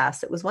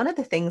success. It was one of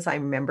the things I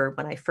remember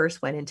when I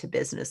first went into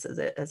business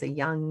as a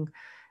young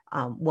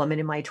woman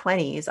in my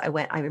 20s.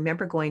 I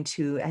remember going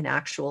to an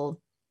actual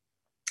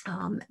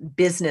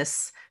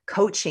business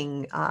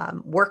coaching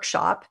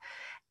workshop,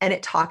 and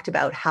it talked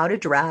about how to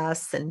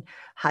dress and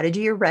how to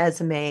do your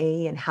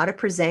resume and how to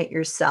present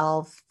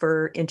yourself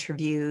for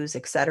interviews,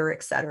 et cetera,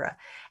 et cetera.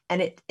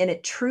 And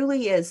it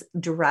truly is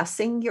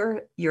dressing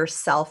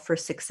yourself for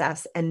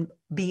success. And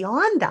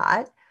beyond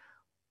that,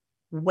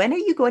 when are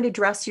you going to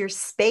dress your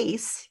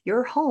space,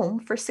 your home,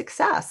 for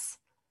success?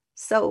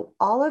 So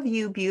all of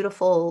you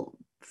beautiful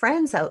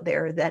friends out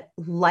there that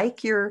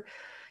like your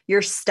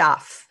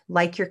stuff,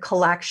 like your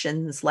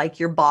collections, like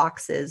your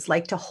boxes,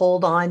 like to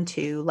hold on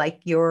to,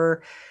 like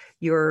your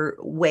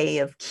way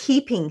of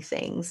keeping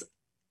things.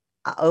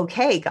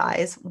 Okay,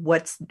 guys,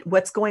 what's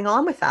going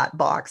on with that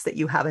box that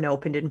you haven't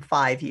opened in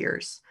 5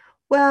 years?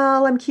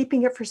 Well, I'm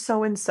keeping it for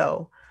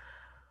so-and-so.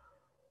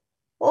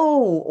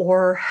 Oh,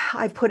 or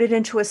I put it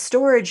into a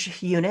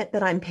storage unit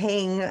that I'm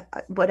paying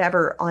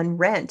whatever on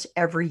rent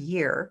every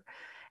year.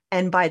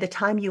 And by the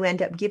time you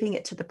end up giving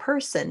it to the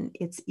person,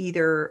 it's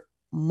either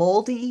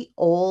moldy,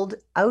 old,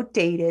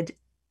 outdated,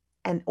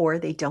 and or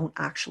they don't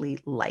actually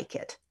like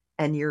it.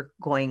 And you're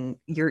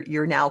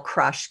now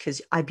crushed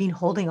because I've been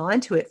holding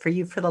on to it for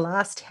you for the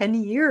last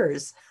 10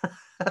 years.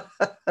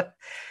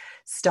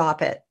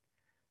 Stop it.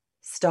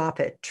 Stop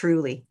it.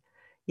 Truly.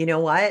 You know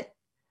what?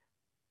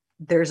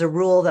 There's a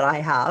rule that I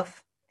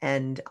have,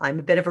 and I'm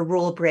a bit of a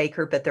rule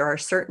breaker, but there are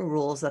certain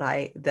rules that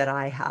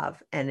I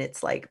have. And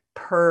it's like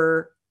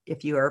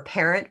if you are a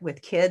parent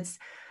with kids,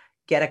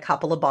 get a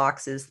couple of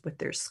boxes with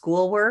their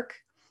schoolwork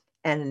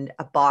and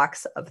a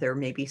box of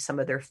maybe some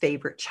of their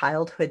favorite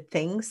childhood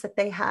things that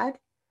they had.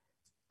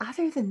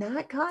 Other than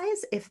that,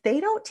 guys, if they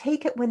don't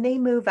take it when they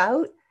move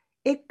out,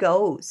 it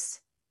goes.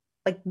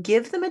 Like,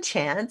 give them a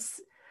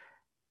chance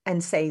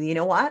and say, you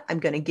know what, I'm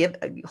going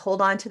to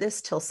hold on to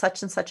this till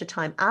such and such a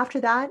time. After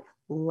that,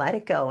 let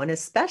it go. And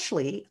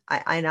especially,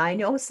 I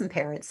know some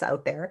parents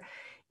out there,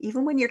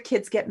 even when your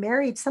kids get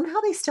married,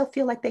 somehow they still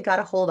feel like they got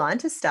to hold on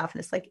to stuff.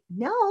 And it's like,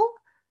 no,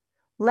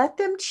 let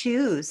them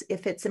choose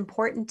if it's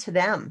important to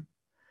them,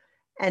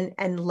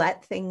 and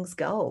let things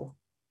go.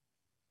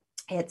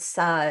 It's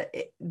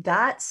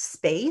that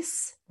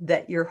space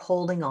that you're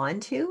holding on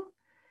to.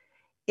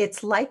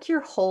 It's like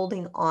you're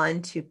holding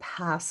on to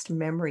past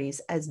memories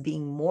as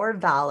being more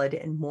valid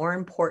and more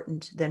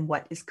important than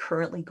what is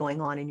currently going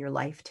on in your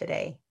life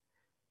today.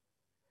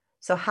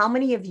 So how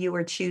many of you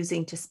are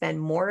choosing to spend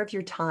more of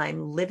your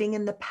time living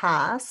in the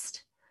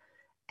past,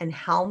 and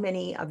how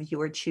many of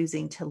you are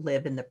choosing to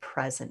live in the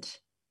present?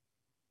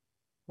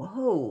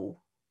 Whoa.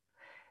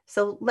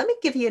 So let me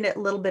give you a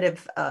little bit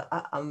of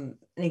an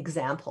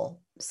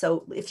example.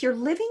 So if you're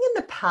living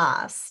in the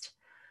past,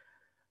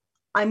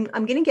 I'm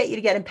going to get you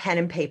to get a pen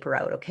and paper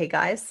out. Okay,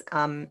 guys.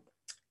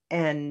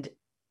 And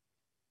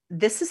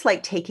this is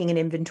like taking an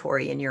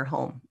inventory in your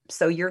home.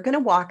 So you're going to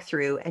walk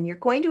through and you're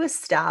going to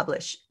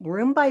establish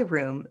room by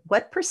room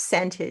what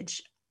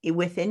percentage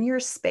within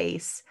your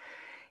space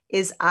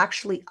is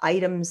actually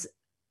items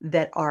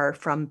that are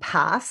from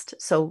past.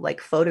 So like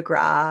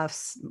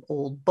photographs,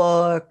 old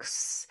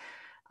books,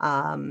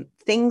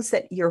 things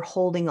that you're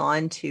holding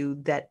on to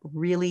that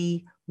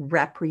really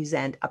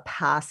represent a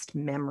past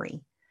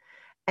memory.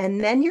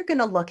 And then you're going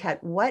to look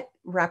at what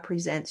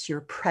represents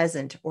your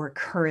present or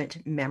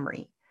current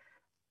memory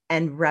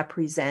and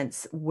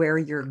represents where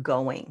you're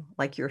going,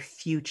 like your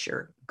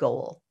future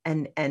goal.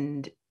 And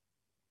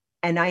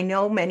I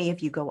know many of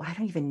you go, I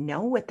don't even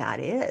know what that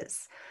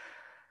is.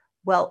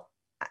 Well,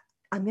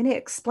 I'm going to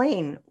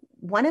explain.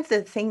 One of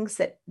the things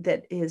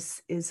that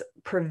is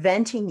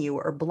preventing you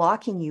or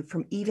blocking you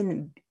from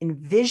even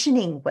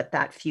envisioning what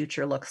that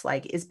future looks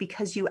like is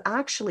because you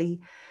actually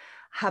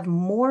have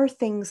more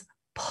things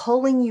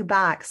pulling you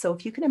back. So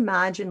if you can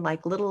imagine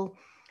like little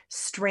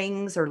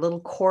strings or little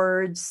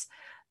cords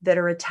that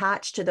are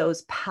attached to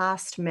those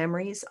past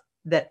memories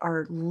that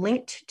are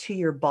linked to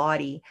your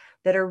body,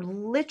 that are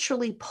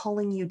literally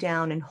pulling you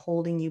down and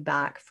holding you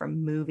back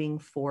from moving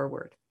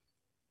forward.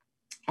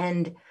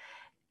 And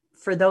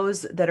for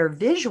those that are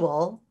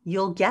visual,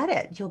 you'll get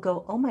it. You'll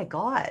go, oh my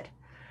God.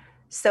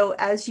 So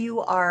as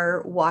you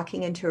are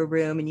walking into a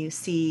room and you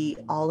see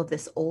all of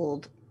this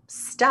old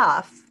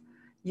stuff,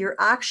 you're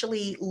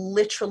actually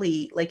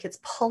literally like it's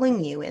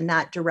pulling you in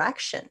that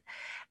direction.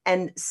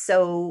 And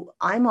so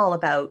I'm all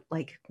about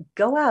like,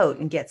 go out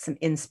and get some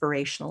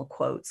inspirational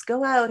quotes,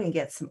 go out and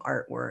get some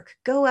artwork,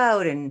 go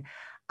out and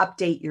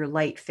update your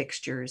light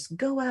fixtures,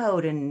 go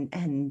out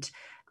and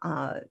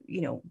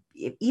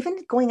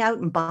even going out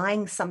and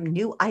buying some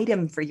new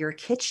item for your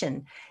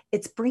kitchen,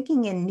 it's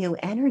bringing in new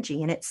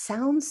energy. And it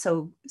sounds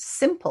so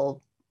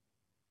simple,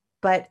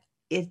 but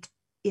it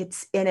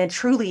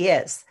truly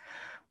is.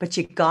 But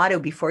you got to,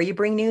 before you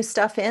bring new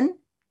stuff in,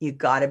 you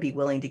got to be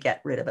willing to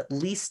get rid of at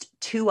least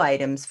 2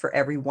 items for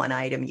every 1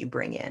 item you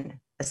bring in,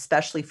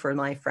 especially for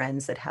my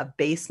friends that have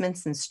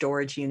basements and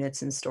storage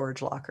units and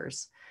storage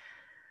lockers.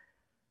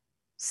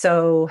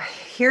 So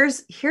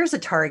here's a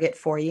target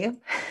for you.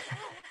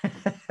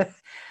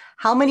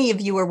 How many of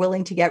you are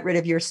willing to get rid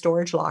of your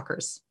storage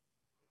lockers?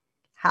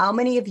 How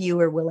many of you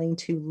are willing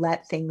to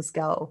let things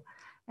go?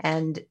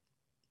 And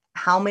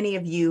how many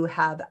of you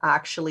have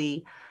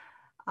actually,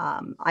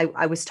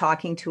 I was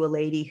talking to a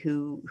lady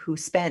who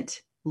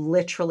spent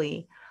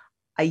literally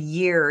a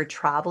year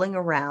traveling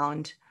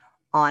around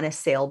on a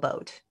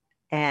sailboat.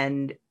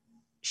 And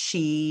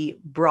she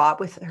brought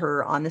with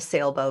her on the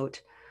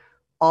sailboat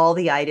all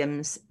the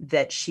items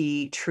that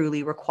she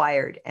truly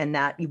required. And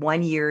that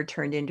 1 year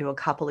turned into a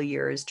couple of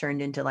years,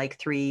 turned into like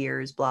 3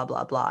 years, blah,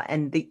 blah, blah.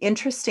 And the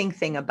interesting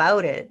thing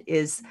about it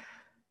is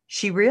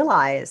she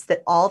realized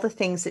that all the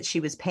things that she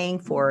was paying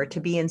for to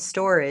be in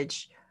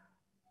storage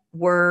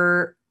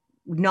were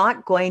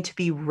not going to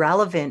be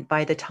relevant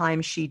by the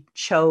time she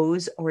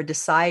chose or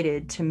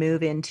decided to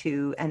move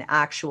into an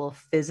actual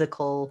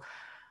physical,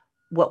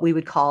 what we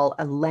would call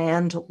a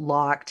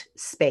landlocked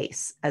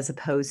space, as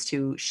opposed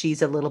to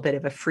she's a little bit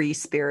of a free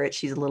spirit.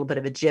 She's a little bit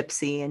of a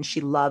gypsy, and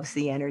she loves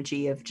the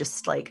energy of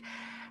just like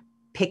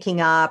picking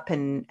up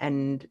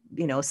and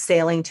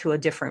sailing to a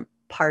different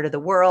part of the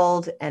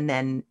world, and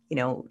then,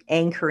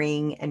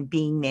 anchoring and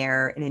being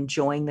there and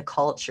enjoying the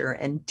culture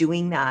and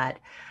doing that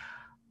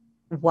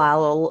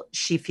while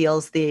she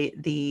feels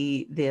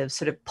the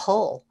sort of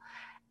pull.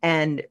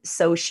 And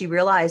so she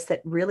realized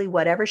that really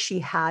whatever she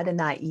had in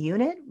that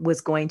unit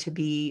was going to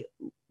be,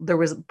 there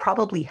was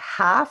probably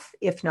half,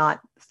 if not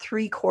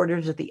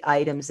 3/4 of the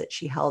items that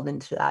she held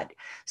into that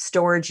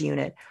storage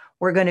unit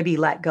were going to be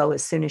let go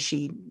as soon as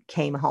she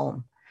came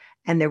home.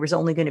 And there was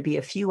only going to be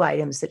a few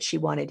items that she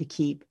wanted to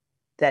keep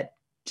that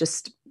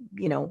just,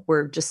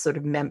 were just sort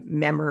of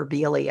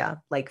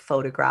memorabilia, like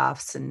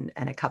photographs and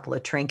a couple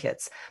of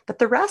trinkets. But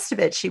the rest of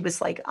it, she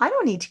was like, I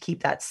don't need to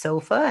keep that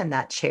sofa and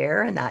that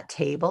chair and that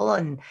table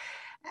and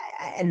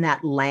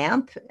that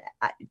lamp.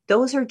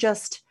 Those are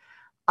just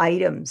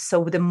items.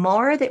 So the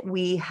more that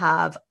we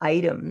have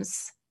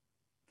items,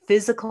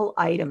 physical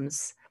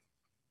items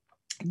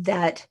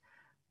that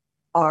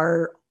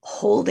are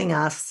holding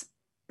us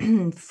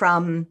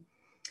from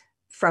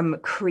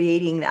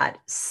creating that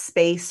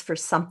space for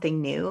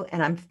something new.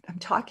 And I'm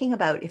talking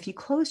about, if you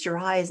closed your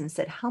eyes and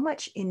said, how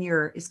much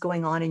is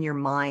going on in your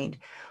mind?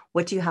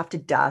 What do you have to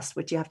dust?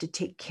 What do you have to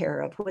take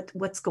care of?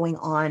 What's going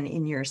on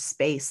in your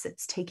space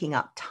that's taking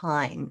up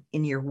time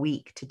in your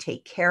week to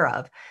take care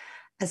of,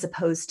 as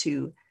opposed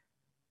to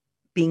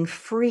being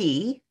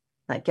free?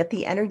 Like, get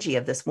the energy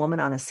of this woman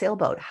on a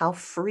sailboat, how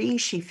free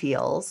she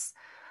feels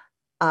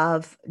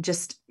of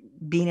just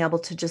being able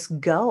to just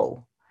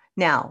go.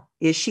 Now,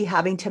 is she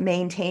having to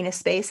maintain a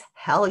space?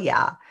 Hell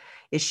yeah.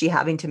 Is she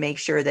having to make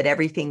sure that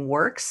everything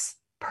works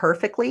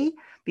perfectly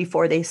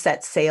before they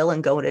set sail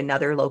and go to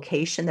another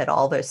location, that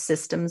all their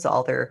systems,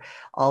 all their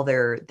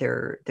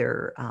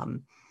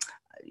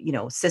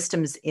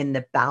systems in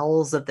the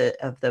bowels of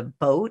the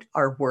boat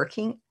are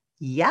working?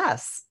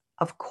 Yes,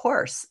 of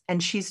course.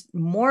 And she's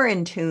more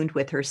in tune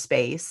with her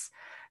space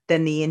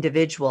than the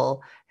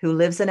individual who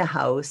lives in a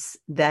house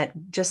that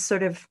just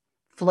sort of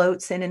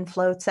floats in and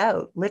floats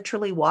out,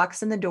 literally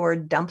walks in the door,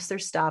 dumps their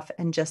stuff,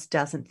 and just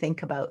doesn't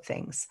think about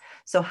things.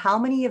 So how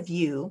many of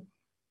you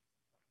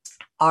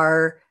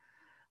are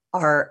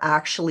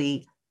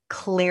actually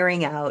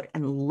clearing out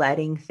and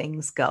letting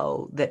things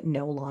go that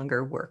no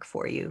longer work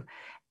for you,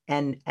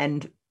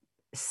 and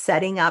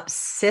setting up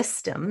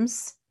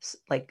systems,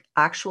 like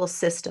actual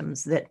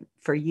systems that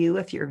for you,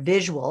 if you're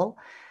visual,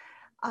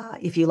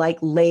 if you like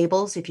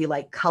labels, if you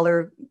like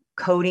color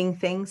coding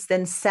things,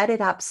 then set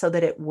it up so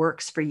that it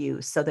works for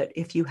you. So that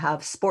if you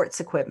have sports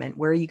equipment,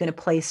 where are you going to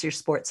place your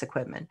sports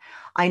equipment?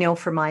 I know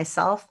for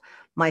myself,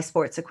 my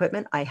sports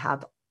equipment, I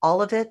have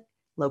all of it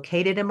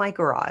located in my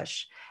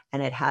garage,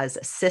 and it has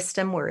a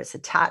system where it's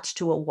attached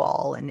to a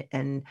wall.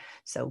 And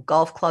so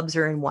golf clubs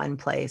are in one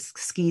place,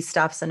 ski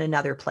stuff's in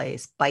another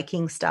place,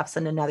 biking stuff's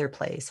in another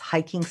place,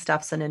 hiking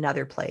stuff's in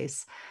another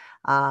place.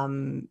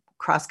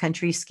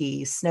 Cross-country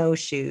skis,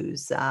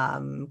 snowshoes, I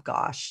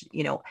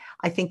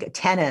think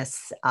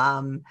tennis,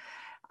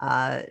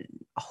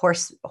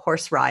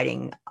 horse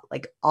riding,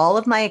 like all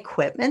of my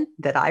equipment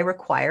that I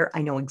require,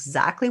 I know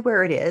exactly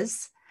where it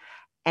is,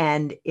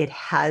 and it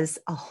has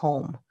a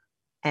home.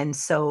 And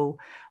so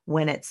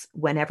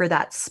whenever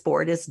that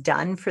sport is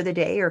done for the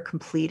day or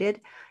completed,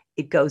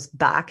 it goes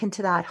back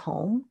into that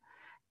home.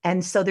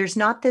 And so there's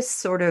not this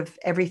sort of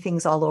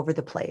everything's all over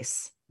the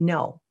place.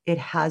 No, it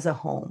has a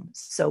home.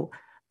 So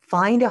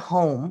find a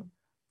home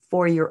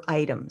for your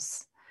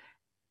items.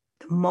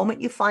 The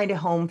moment you find a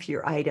home for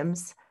your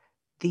items,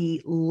 the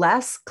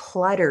less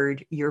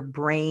cluttered your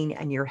brain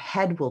and your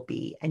head will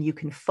be, and you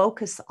can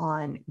focus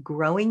on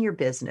growing your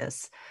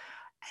business,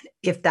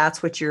 if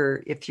that's what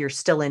if you're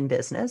still in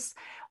business,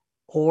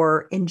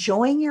 or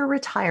enjoying your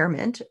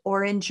retirement,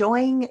 or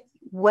enjoying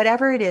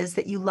whatever it is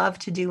that you love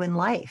to do in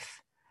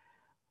life.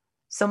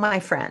 So my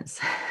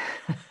friends,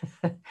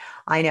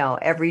 I know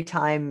every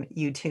time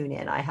you tune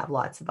in, I have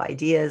lots of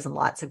ideas and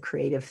lots of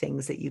creative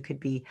things that you could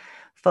be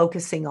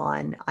focusing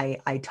on.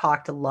 I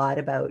talked a lot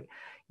about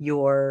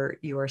your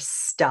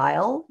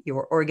style,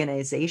 your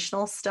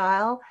organizational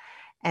style.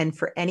 And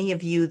for any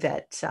of you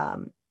that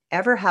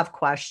ever have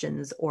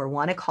questions or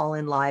want to call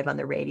in live on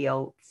the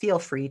radio, feel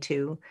free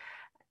to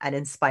at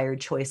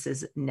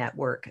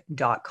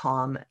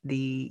inspiredchoicesnetwork.com.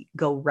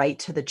 Go right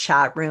to the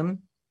chat room.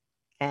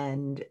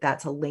 And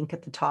that's a link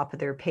at the top of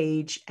their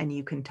page. And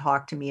you can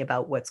talk to me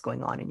about what's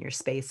going on in your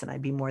space. And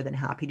I'd be more than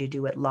happy to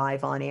do it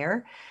live on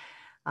air.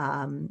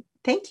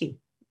 Thank you.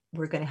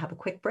 We're going to have a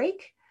quick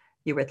break.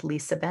 You're with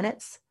Lisa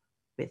Bennett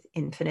with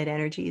Infinite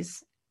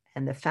Energies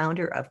and the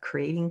founder of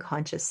Creating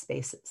Conscious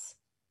Spaces.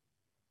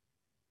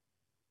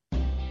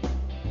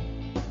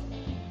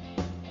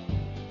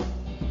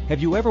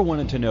 Have you ever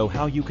wanted to know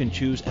how you can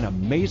choose an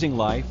amazing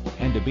life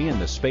and to be in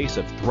the space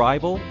of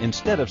thrival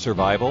instead of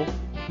survival?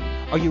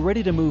 Are you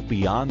ready to move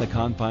beyond the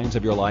confines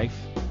of your life?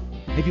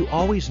 Have you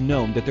always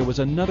known that there was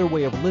another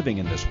way of living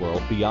in this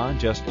world beyond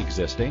just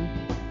existing?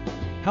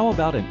 How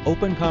about an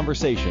open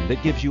conversation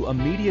that gives you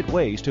immediate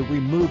ways to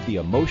remove the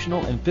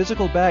emotional and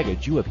physical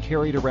baggage you have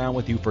carried around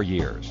with you for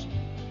years?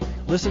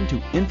 Listen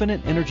to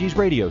Infinite Energies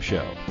Radio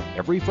Show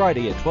every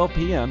Friday at 12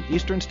 p.m.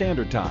 Eastern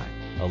Standard Time,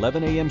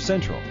 11 a.m.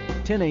 Central,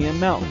 10 a.m.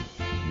 Mountain,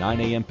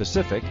 9 a.m.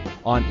 Pacific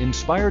on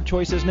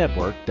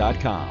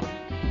InspiredChoicesNetwork.com.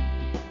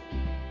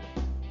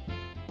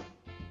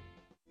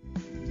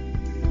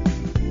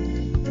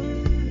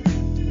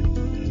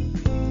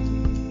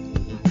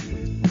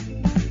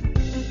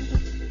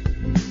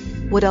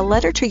 Would a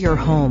letter to your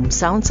home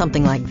sound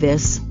something like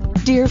this?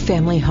 Dear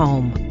Family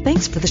Home,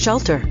 thanks for the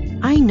shelter.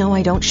 I know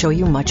I don't show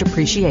you much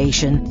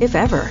appreciation, if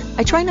ever.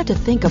 I try not to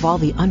think of all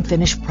the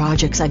unfinished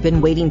projects I've been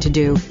waiting to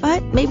do,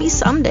 but maybe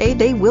someday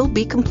they will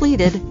be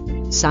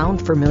completed.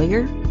 Sound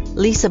familiar?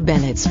 Lisa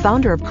Bennett,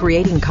 founder of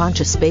Creating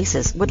Conscious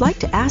Spaces, would like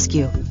to ask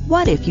you,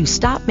 what if you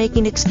stopped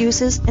making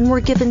excuses and were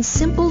given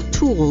simple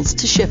tools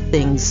to shift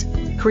things?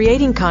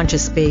 Creating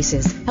Conscious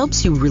Spaces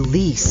helps you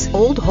release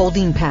old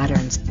holding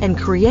patterns and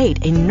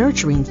create a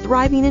nurturing,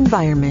 thriving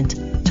environment.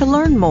 To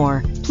learn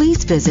more,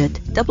 please visit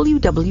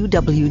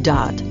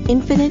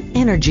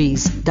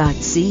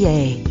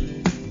www.infiniteenergies.ca.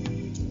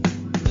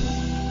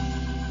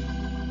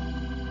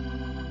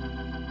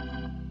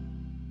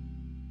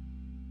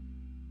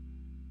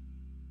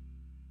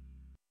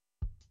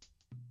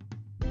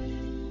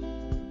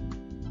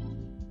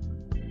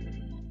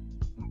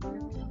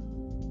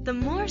 The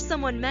more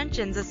someone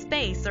mentions a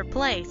space or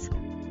place,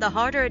 the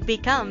harder it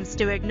becomes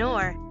to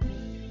ignore.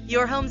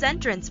 Your home's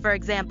entrance, for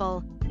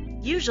example.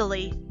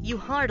 Usually, you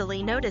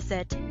hardly notice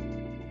it.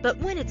 But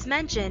when it's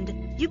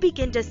mentioned, you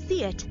begin to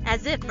see it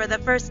as if for the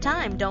first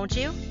time, don't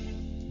you?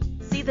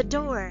 See the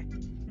door,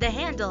 the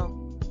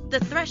handle, the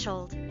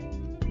threshold.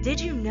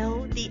 Did you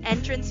know the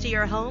entrance to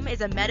your home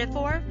is a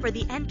metaphor for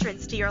the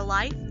entrance to your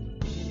life?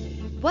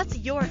 What's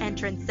your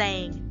entrance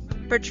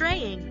saying,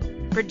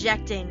 portraying,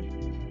 projecting?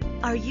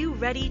 Are you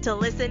ready to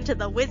listen to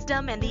the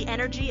wisdom and the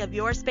energy of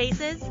your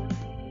spaces?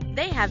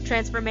 They have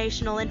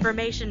transformational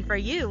information for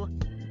you.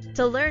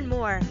 To learn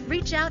more,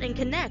 reach out and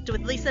connect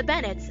with Lisa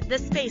Bennett's The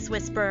Space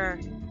Whisperer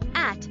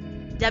at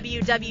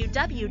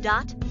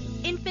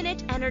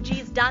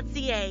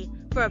www.infiniteenergies.ca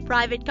for a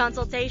private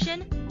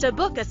consultation, to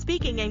book a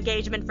speaking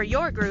engagement for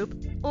your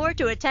group, or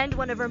to attend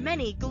one of her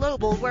many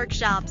global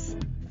workshops.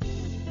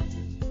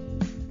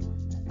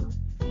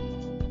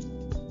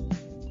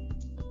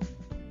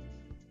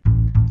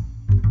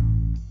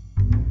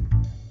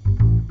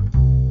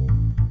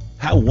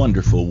 How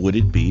wonderful would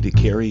it be to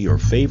carry your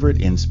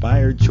favorite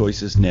Inspired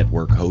Choices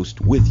Network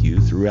host with you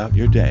throughout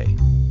your day?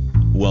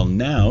 Well,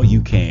 now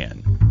you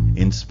can.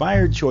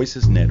 Inspired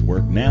Choices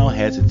Network now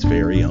has its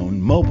very own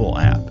mobile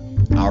app.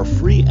 Our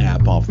free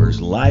app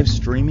offers live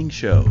streaming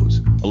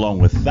shows, along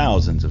with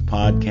thousands of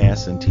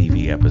podcasts and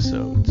TV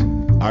episodes.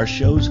 Our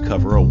shows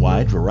cover a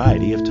wide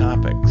variety of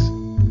topics.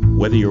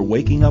 Whether you're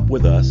waking up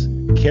with us,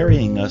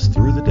 carrying us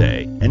through the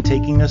day, and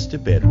taking us to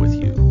bed with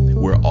you,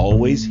 we're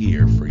always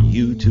here for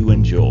you to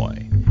enjoy.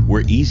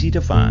 We're easy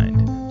to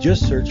find.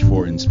 Just search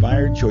for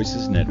Inspired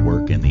Choices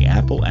Network in the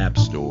Apple App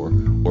Store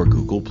or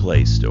Google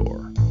Play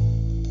Store.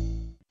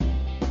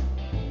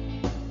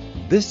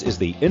 This is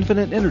the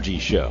Infinite Energy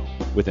Show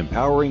with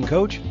empowering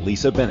coach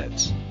Lisa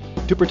Bennett.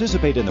 To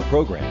participate in the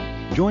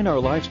program, join our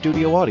live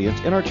studio audience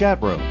in our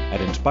chat room at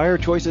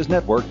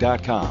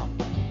InspiredChoicesNetwork.com.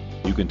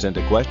 You can send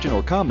a question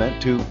or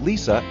comment to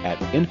Lisa at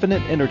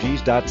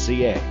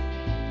infiniteenergies.ca.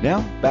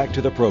 Now, back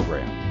to the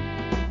program.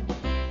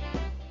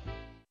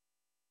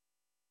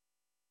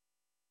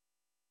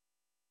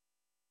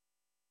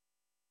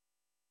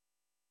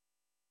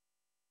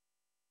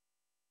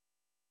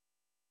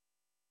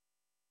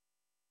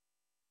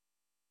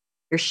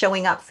 You're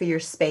showing up for your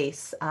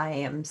space. I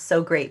am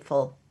so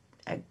grateful.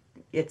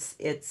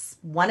 It's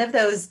one of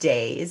those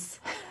days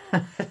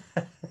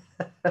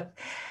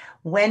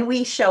when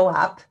we show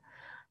up.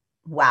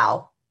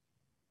 Wow,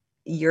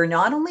 you're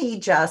not only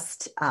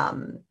just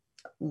and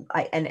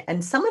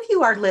some of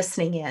you are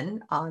listening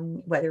in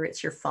on whether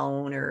it's your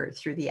phone or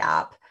through the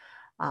app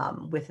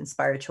with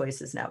Inspired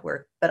Choices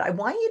Network. But I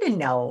want you to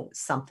know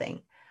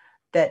something,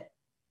 that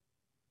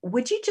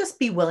would you just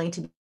be willing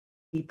to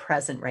be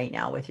present right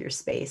now with your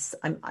space?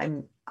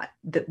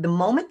 The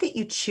moment that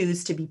you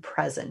choose to be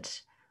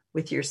present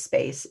with your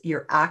space,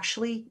 you're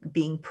actually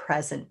being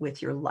present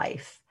with your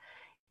life.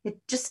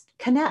 Just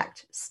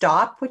connect,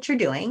 stop what you're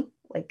doing.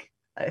 Like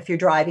if you're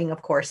driving,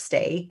 of course,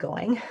 stay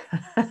going.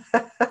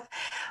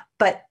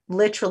 But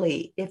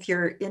literally, if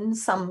you're in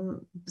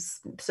some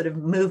sort of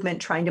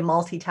movement, trying to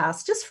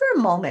multitask, just for a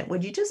moment,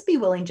 would you just be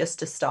willing just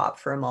to stop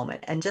for a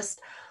moment and just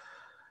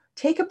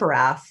take a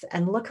breath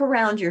and look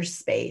around your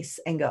space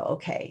and go,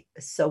 okay,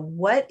 so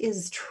what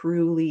is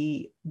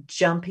truly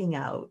jumping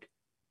out?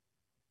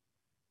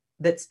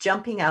 That's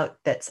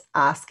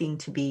asking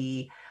to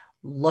be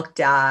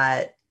looked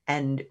at.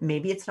 And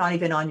maybe it's not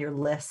even on your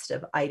list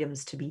of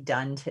items to be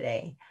done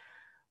today.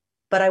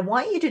 But I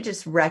want you to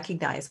just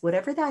recognize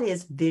whatever that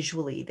is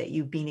visually that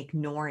you've been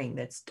ignoring,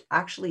 that's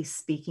actually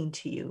speaking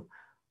to you.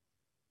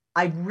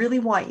 I really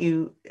want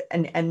you,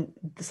 and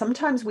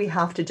sometimes we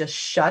have to just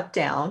shut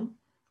down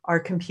our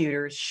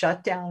computers,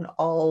 shut down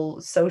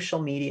all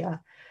social media,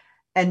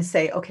 and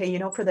say, okay,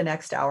 for the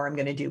next hour, I'm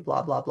going to do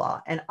blah, blah, blah.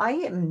 And I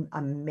am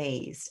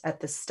amazed at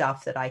the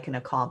stuff that I can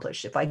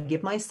accomplish if I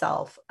give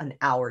myself an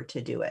hour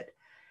to do it.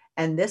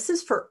 And this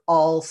is for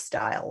all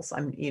styles.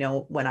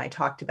 When I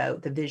talked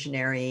about the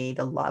visionary,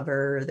 the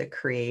lover, the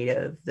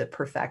creative, the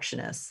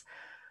perfectionist,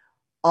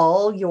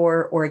 all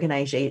your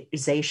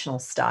organizational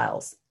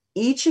styles,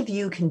 each of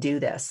you can do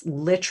this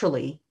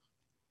literally.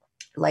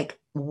 Like,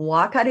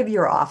 walk out of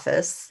your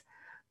office,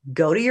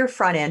 go to your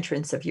front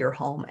entrance of your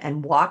home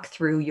and walk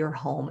through your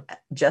home.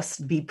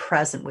 Just be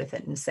present with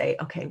it and say,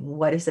 okay,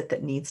 what is it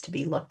that needs to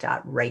be looked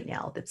at right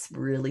now that's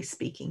really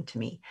speaking to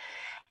me?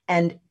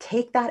 And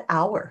take that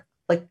hour,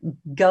 like,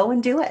 go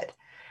and do it.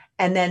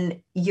 And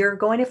then you're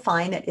going to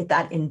find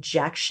that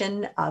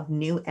injection of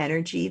new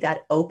energy,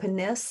 that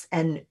openness,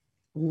 and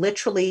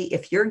literally,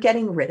 if you're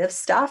getting rid of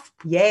stuff,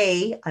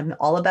 yay, I'm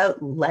all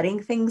about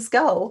letting things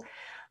go.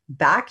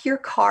 Back your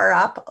car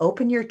up,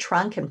 open your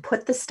trunk, and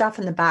put the stuff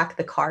in the back of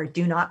the car.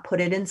 Do not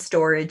put it in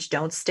storage.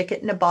 Don't stick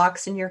it in a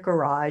box in your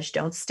garage.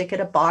 Don't stick it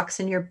in a box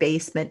in your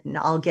basement, and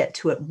I'll get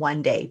to it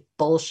one day.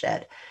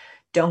 Bullshit.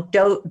 Don't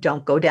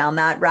go down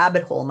that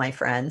rabbit hole, my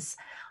friends.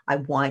 I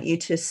want you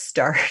to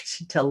start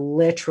to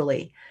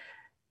literally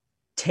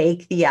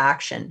take the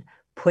action,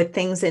 put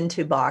things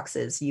into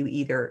boxes. You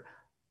either,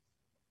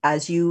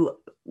 as you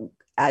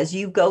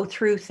go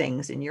through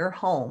things in your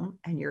home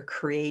and you're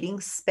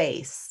creating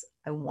space,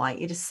 I want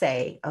you to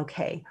say,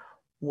 okay,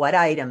 what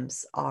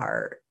items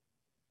are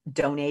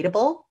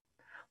donatable?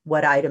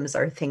 What items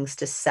are things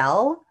to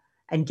sell?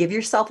 And give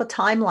yourself a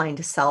timeline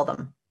to sell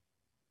them.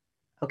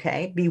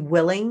 Okay, be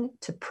willing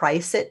to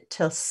price it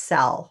to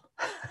sell.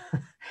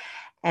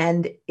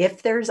 And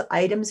if there's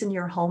items in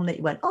your home that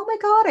you went, oh my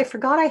God, I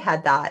forgot I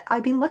had that.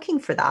 I've been looking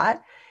for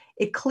that.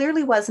 It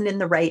clearly wasn't in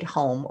the right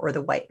home or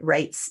the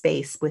right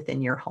space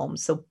within your home.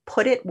 So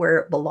put it where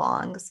it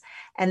belongs.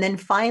 And then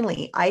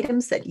finally,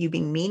 items that you've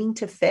been meaning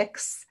to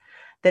fix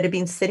that have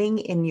been sitting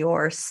in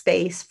your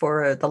space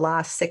for the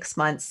last 6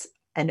 months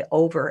and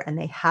over, and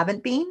they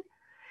haven't been,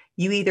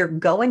 you either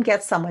go and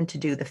get someone to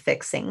do the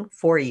fixing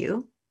for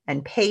you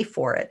and pay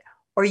for it,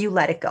 or you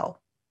let it go.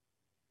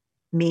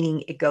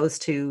 Meaning it goes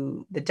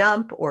to the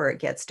dump or it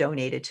gets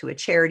donated to a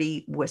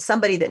charity with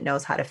somebody that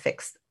knows how to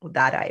fix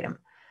that item,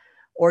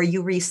 or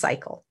you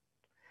recycle.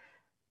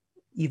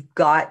 You've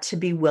got to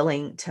be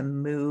willing to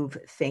move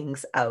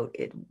things out.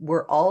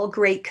 We're all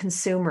great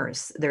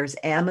consumers. There's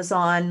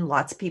Amazon.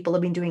 Lots of people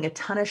have been doing a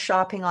ton of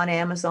shopping on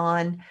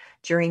Amazon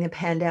during the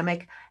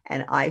pandemic.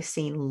 And I've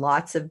seen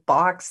lots of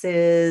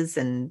boxes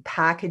and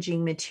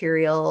packaging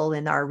material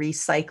in our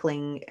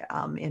recycling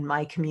in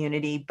my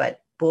community.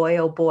 But boy,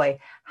 oh boy,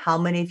 how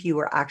many of you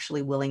are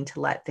actually willing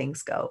to let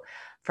things go?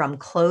 From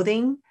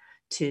clothing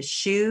to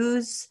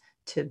shoes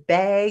to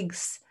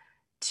bags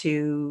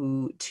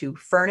to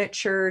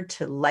furniture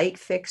to light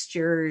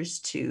fixtures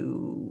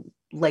to,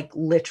 like,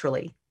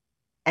 literally.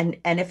 And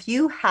if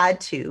you had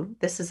to,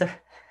 this is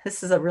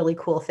a really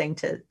cool thing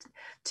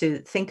to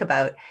think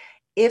about.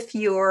 If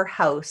your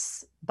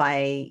house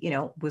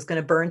was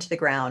going to burn to the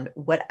ground,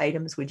 what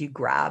items would you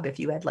grab? If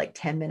you had like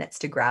 10 minutes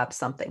to grab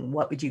something,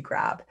 what would you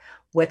grab?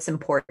 What's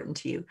important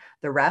to you?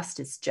 The rest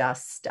is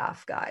just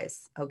stuff,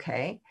 guys.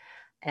 Okay.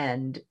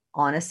 And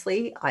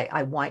honestly,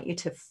 I want you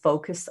to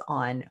focus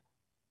on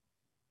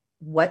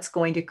what's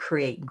going to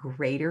create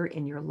greater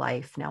in your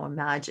life. Now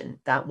imagine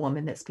that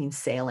woman that's been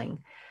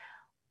sailing.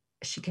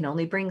 She can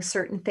only bring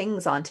certain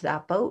things onto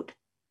that boat.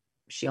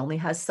 She only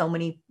has so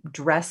many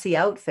dressy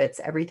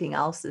outfits. Everything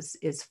else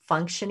is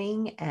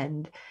functioning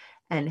and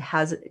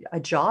has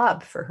a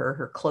job for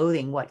her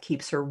clothing, what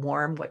keeps her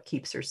warm, what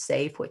keeps her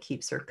safe, what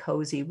keeps her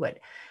cozy, what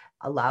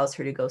allows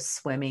her to go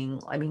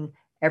swimming. I mean,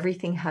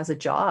 everything has a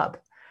job.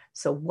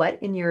 So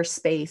what in your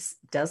space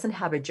doesn't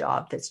have a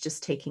job, that's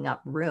just taking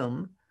up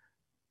room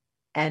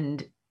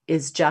and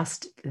is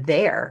just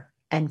there?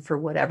 And for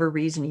whatever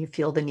reason, you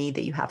feel the need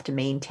that you have to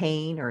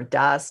maintain or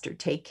dust or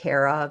take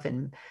care of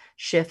and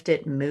shift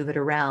it and move it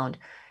around.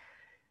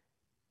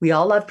 We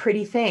all love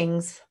pretty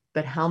things,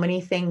 but how many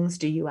things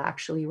do you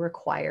actually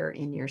require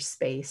in your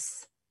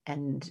space?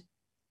 And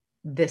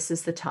this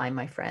is the time,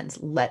 my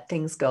friends, let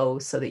things go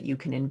so that you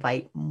can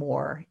invite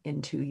more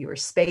into your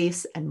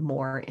space and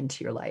more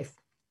into your life.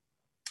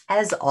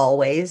 As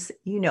always,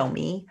 you know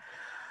me,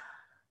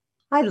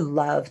 I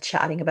love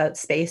chatting about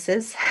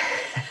spaces.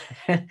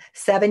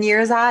 7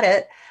 years at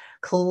it.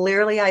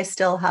 Clearly, I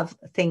still have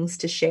things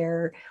to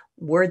share,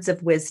 words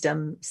of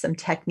wisdom, some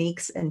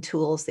techniques and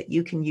tools that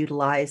you can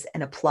utilize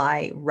and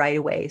apply right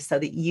away so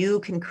that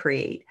you can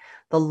create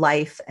the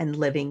life and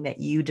living that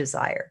you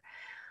desire.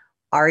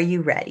 Are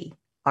you ready?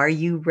 Are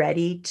you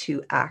ready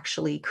to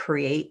actually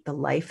create the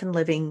life and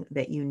living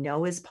that you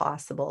know is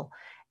possible?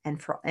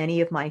 And for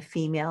any of my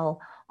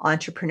female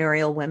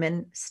entrepreneurial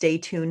women, stay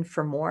tuned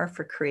for more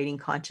for creating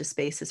conscious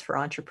spaces for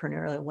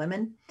entrepreneurial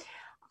women.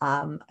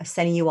 I'm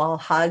sending you all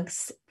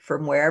hugs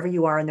from wherever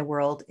you are in the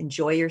world.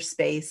 Enjoy your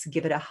space.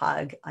 Give it a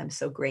hug. I'm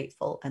so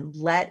grateful. And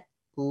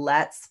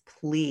let's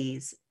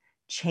please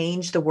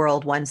change the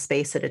world one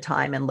space at a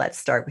time. And let's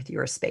start with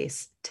your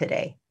space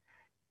today.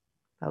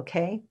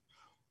 Okay?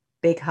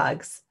 Big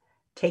hugs.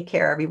 Take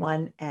care,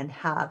 everyone, and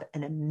have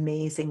an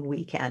amazing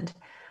weekend.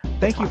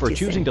 Thank you for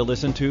choosing to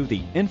listen to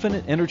the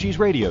Infinite Energies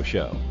radio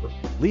show.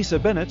 Lisa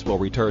Bennett will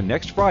return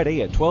next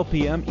Friday at 12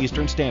 p.m.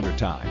 Eastern Standard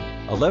Time,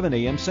 11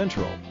 a.m.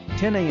 Central,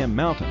 10 a.m.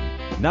 Mountain,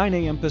 9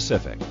 a.m.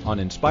 Pacific on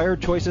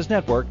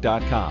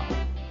InspiredChoicesNetwork.com.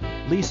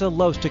 Lisa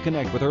loves to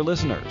connect with her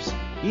listeners.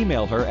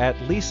 Email her at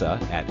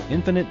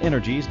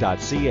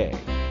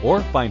lisa@infiniteenergies.ca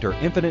or find her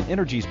Infinite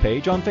Energies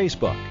page on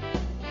Facebook.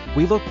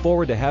 We look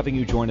forward to having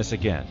you join us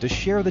again to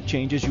share the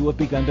changes you have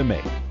begun to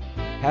make.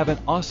 Have an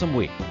awesome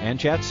week and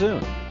chat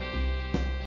soon.